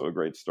is also a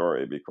great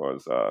story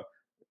because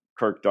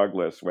Kirk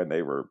Douglas, when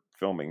they were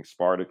filming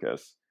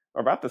Spartacus,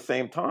 about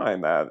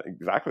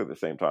exactly the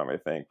same time, I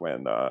think,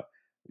 when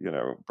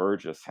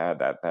Burgess had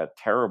that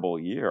terrible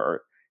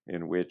year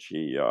in which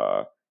he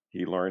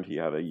learned he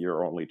had a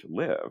year only to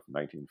live,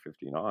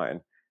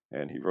 1959,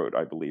 and he wrote,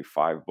 I believe,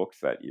 5 books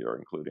that year,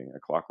 including A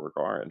Clockwork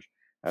Orange.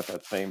 At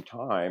that same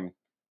time,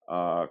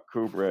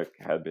 Kubrick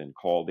had been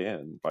called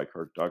in by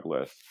Kirk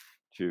Douglas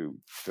to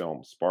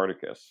film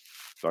Spartacus.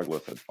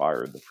 Douglas had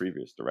fired the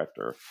previous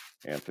director,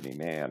 Anthony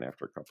Mann,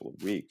 after a couple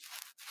of weeks.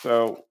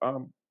 So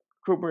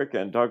Kubrick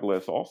and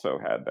Douglas also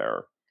had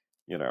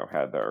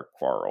their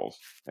quarrels.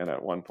 And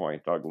at one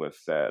point, Douglas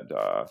said,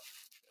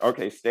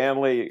 "Okay,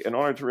 Stanley, in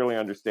order to really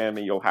understand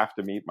me, you'll have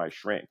to meet my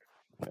shrink."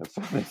 And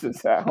so this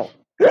is how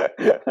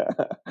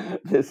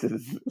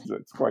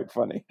it's quite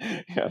funny.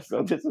 Yeah,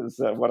 so this is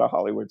what a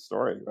Hollywood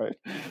story, right?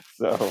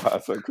 So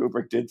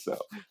Kubrick did so.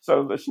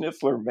 So the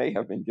Schnitzler may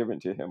have been given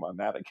to him on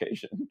that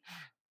occasion.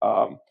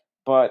 Um,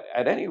 but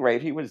at any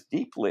rate, he was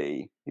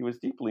deeply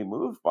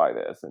moved by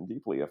this and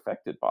deeply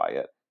affected by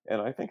it.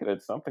 And I think it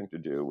had something to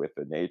do with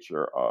the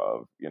nature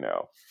of,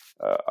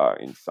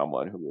 in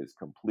someone who is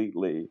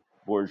completely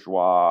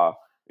bourgeois,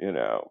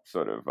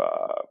 sort of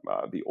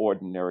the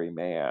ordinary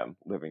man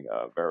living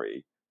a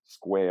very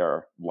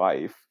square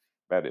life.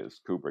 That is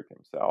Kubrick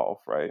himself,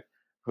 right?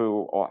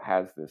 Who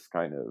has this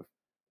kind of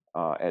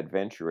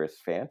adventurous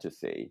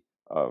fantasy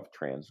of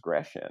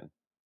transgression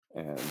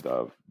and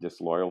of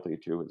disloyalty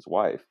to his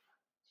wife.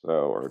 So,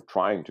 or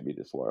trying to be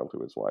disloyal to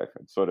his wife.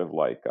 It's sort of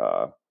like,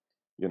 the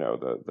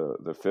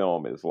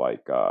film is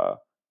like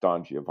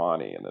Don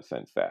Giovanni in the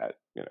sense that,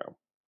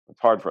 it's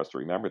hard for us to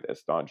remember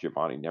this. Don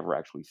Giovanni never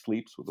actually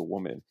sleeps with a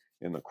woman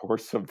in the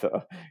course of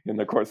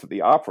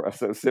the opera.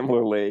 So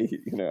similarly,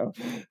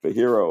 the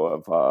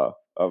hero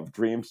of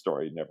Dream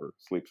Story never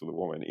sleeps with a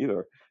woman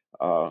either,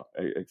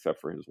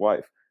 except for his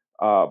wife.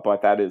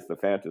 But that is the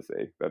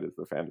fantasy. That is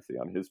the fantasy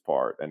on his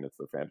part, and it's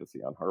the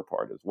fantasy on her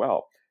part as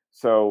well.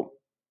 So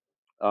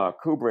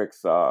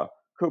Kubrick's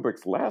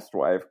last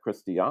wife,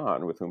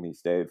 Christiane, with whom he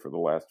stayed for the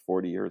last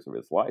 40 years of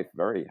his life,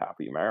 very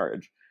happy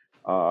marriage.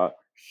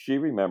 She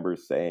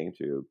remembers saying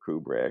to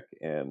Kubrick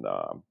in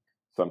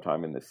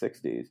sometime in the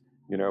 60s,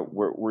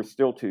 we're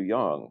still too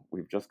young.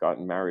 We've just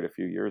gotten married a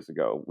few years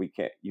ago.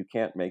 You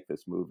can't make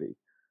this movie.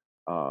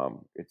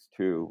 It's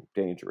too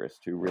dangerous,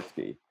 too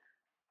risky.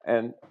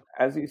 And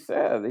as he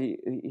said,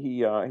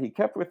 he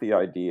kept with the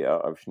idea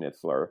of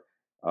Schnitzler,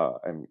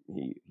 and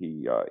he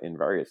in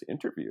various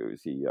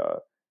interviews he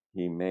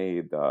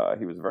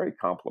was very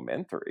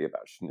complimentary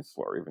about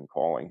Schnitzler, even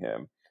calling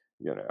him,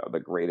 the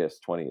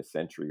greatest 20th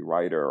century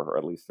writer, or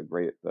at least the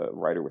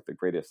writer with the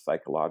greatest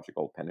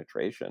psychological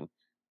penetration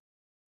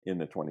in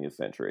the 20th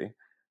century.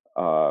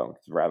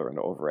 It's rather an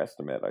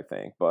overestimate, I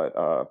think, but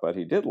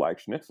he did like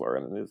Schnitzler,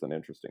 and it is an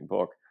interesting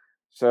book.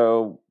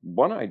 So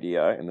one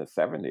idea in the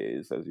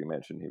 70s, as you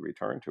mentioned, he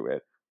returned to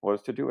it,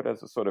 was to do it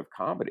as a sort of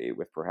comedy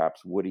with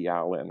perhaps Woody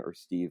Allen or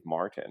Steve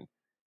Martin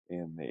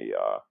in the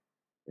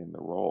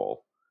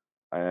role,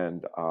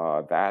 and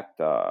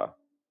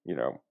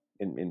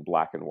in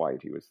black and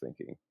white, he was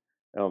thinking,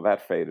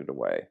 that faded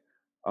away.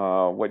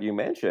 What you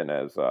mention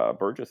as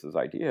Burgess's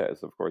idea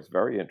is, of course,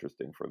 very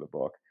interesting for the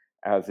book,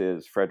 as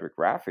is Frederick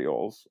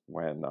Raphael's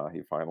when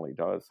he finally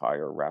does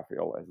hire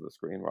Raphael as the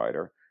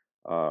screenwriter.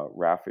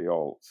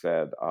 Raphael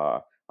said,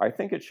 I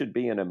think it should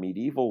be in a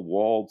medieval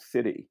walled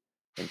city.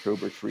 And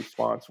Kubrick's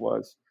response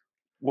was,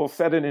 we'll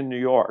set it in New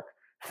York.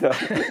 So,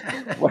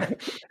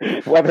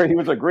 whether he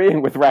was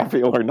agreeing with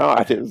Raphael or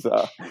not is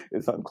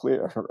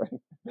unclear,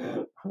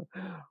 right?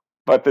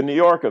 But the New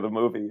York of the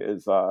movie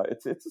is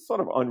it's a sort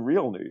of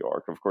unreal New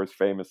York. Of course,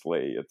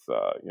 famously, it's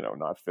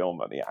not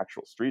filmed on the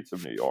actual streets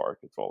of New York.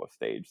 It's all a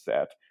stage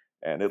set,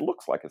 and it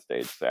looks like a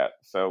stage set.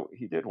 So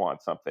he did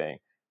want something.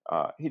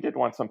 He did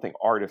want something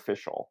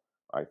artificial,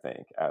 I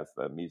think, as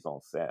the mise en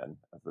scène,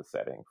 as the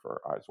setting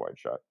for Eyes Wide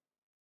Shut.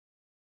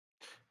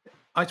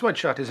 Eyes Wide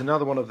Shut is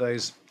another one of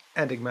those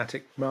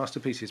enigmatic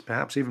masterpieces,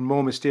 perhaps even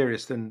more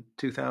mysterious than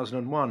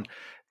 2001.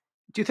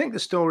 Do you think the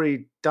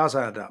story does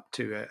add up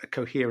to a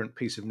coherent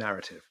piece of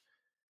narrative?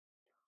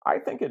 I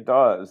think it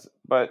does,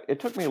 but it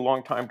took me a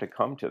long time to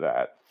come to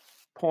that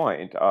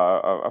point.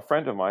 A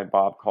friend of mine,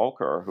 Bob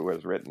Kolker, who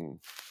has written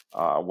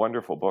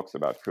wonderful books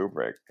about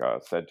Kubrick,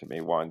 said to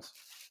me once,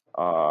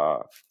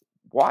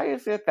 why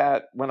is it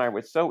that when I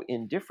was so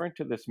indifferent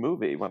to this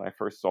movie when I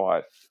first saw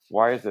it,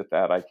 why is it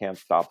that I can't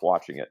stop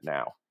watching it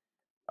now?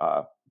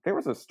 There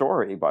was a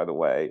story, by the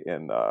way,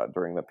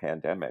 during the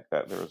pandemic,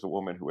 that there was a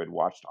woman who had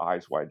watched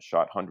Eyes Wide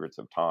Shut hundreds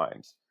of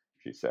times,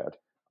 she said,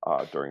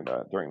 during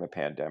the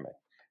pandemic.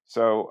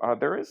 So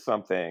there is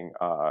something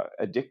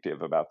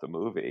addictive about the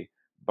movie,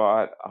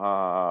 but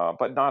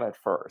not at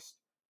first.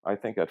 I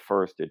think at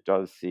first it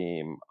does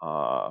seem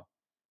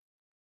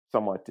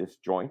somewhat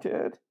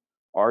disjointed,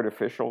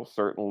 artificial,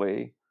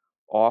 certainly,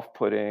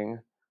 off-putting.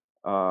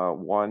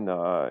 One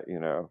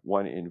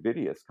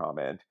invidious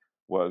comment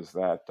was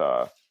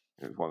that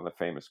it was one of the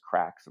famous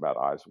cracks about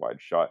Eyes Wide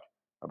Shut,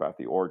 about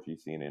the orgy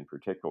scene in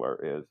particular,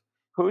 is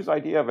whose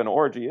idea of an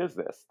orgy is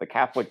this? The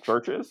Catholic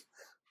Church's?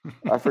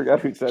 I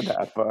forget who said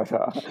that,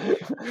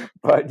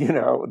 but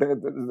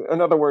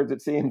in other words,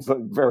 it seems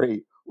like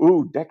very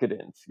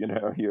decadent.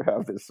 You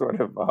have this sort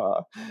of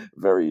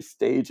very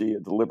stagey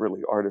and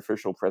deliberately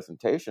artificial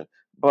presentation.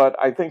 But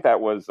I think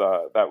that was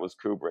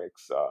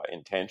Kubrick's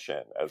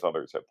intention, as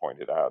others have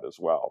pointed out as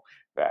well.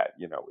 That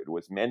it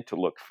was meant to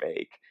look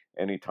fake.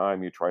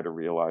 Anytime you try to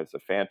realize a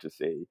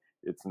fantasy,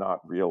 it's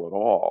not real at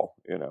all.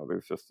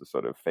 There's just a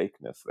sort of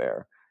fakeness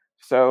there.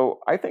 So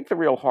I think the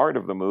real heart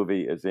of the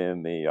movie is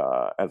in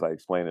as I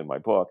explain in my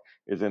book,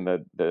 is in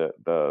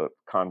the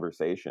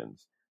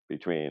conversations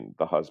between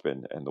the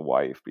husband and the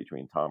wife,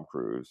 between Tom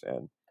Cruise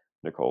and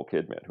Nicole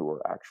Kidman, who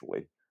are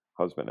actually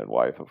husband and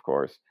wife, of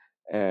course.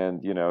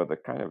 And, the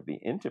kind of the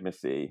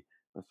intimacy,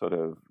 the sort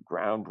of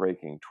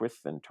groundbreaking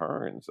twists and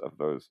turns of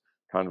those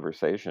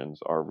conversations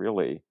are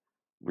really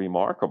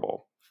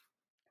remarkable.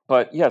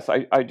 But yes,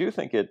 I do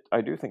think it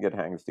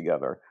hangs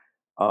together.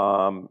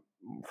 Um,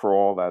 for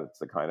all that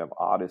it's a kind of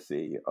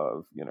odyssey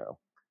of,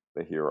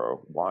 the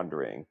hero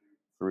wandering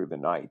through the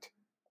night.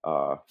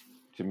 Uh,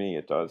 to me,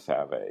 it does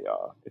have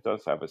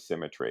a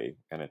symmetry,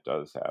 and it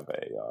does have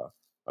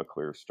a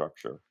clear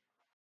structure.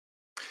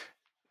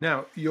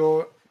 Now,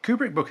 your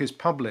Kubrick book is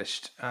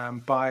published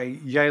by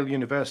Yale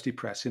University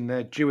Press in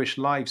their Jewish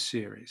Lives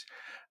series.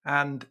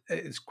 And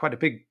it's quite a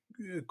big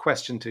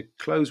question to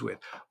close with.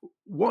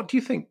 What do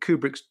you think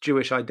Kubrick's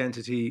Jewish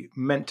identity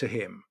meant to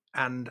him?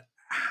 And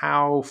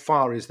how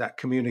far is that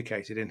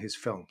communicated in his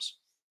films?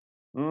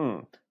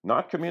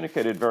 Not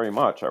communicated very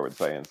much, I would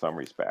say, in some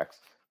respects,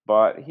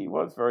 but he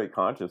was very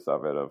conscious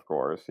of it. Of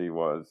course, he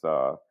was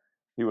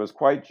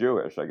quite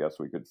Jewish, I guess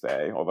we could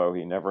say, although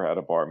he never had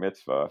a bar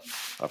mitzvah,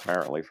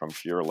 apparently from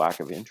sheer lack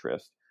of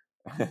interest.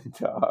 And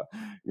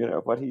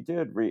but he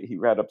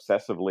read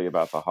obsessively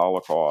about the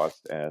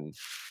Holocaust and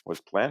was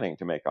planning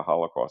to make a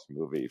Holocaust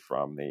movie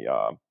from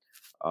the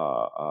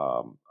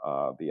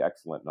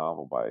excellent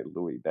novel by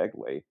Louis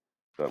Begley,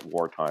 The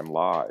Wartime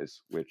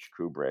Lies, which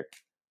Kubrick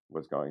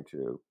was going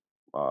to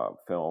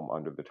film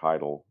under the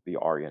title The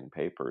Aryan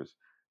Papers.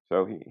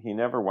 So he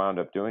never wound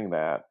up doing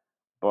that.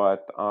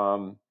 But,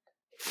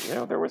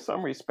 there was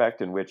some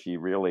respect in which he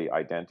really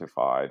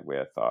identified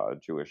with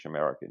Jewish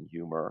American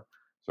humor.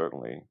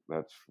 Certainly,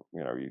 that's,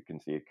 you can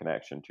see a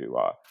connection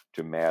to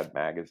Mad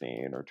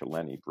Magazine or to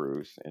Lenny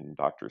Bruce in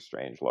Dr.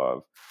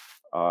 Strangelove.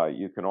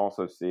 You can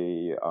also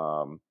see,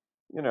 I'll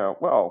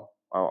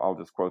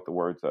just quote the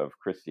words of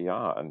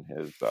Christiane,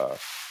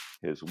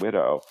 his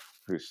widow,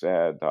 who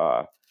said,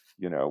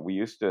 we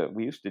used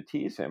to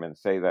tease him and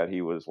say that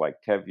he was like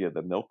Tevye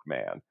the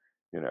milkman.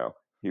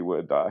 He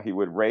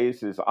would raise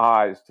his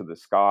eyes to the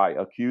sky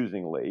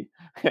accusingly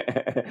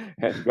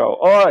and go,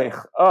 "Oi,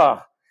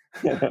 ah."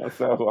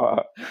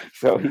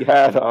 So he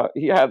had a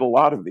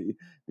lot of the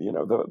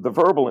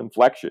verbal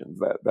inflections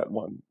that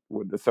one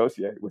would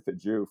associate with a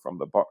Jew from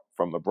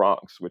the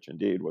Bronx, which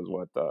indeed was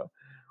what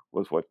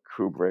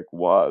Kubrick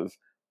was.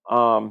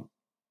 And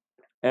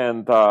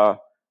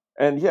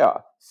yeah,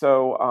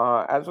 so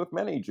as with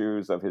many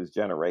Jews of his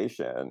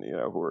generation,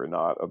 who were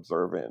not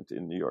observant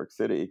in New York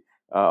City,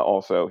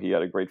 also he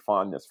had a great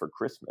fondness for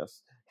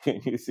Christmas.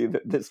 You see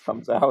that this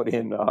comes out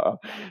in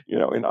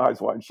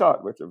Eyes Wide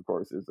Shut, which of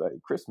course is a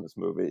Christmas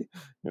movie.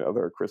 There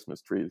are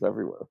Christmas trees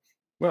everywhere.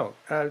 Well,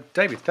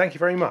 David, thank you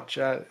very much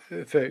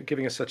for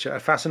giving us such a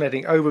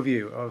fascinating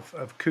overview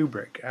of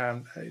Kubrick.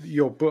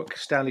 Your book,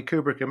 Stanley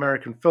Kubrick,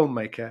 American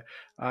Filmmaker,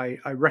 I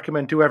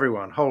recommend to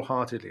everyone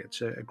wholeheartedly.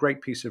 It's a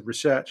great piece of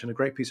research and a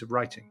great piece of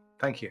writing.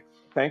 Thank you.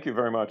 Thank you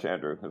very much,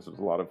 Andrew. This was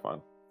a lot of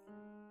fun.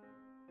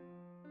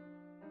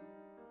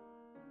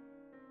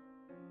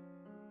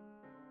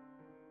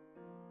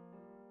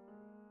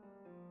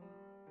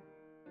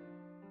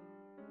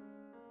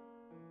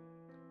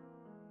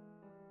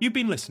 You've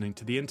been listening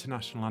to the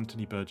International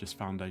Anthony Burgess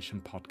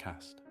Foundation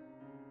podcast.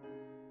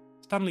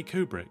 Stanley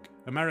Kubrick,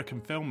 American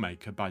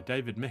Filmmaker by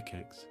David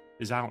Mickix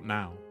is out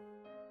now.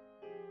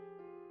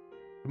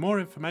 For more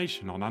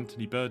information on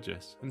Anthony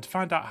Burgess and to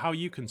find out how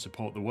you can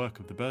support the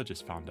work of the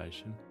Burgess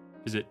Foundation,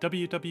 visit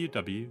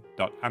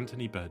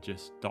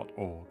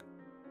www.anthonyburgess.org.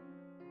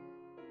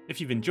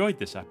 If you've enjoyed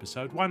this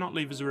episode, why not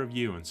leave us a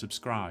review and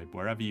subscribe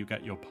wherever you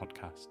get your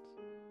podcasts?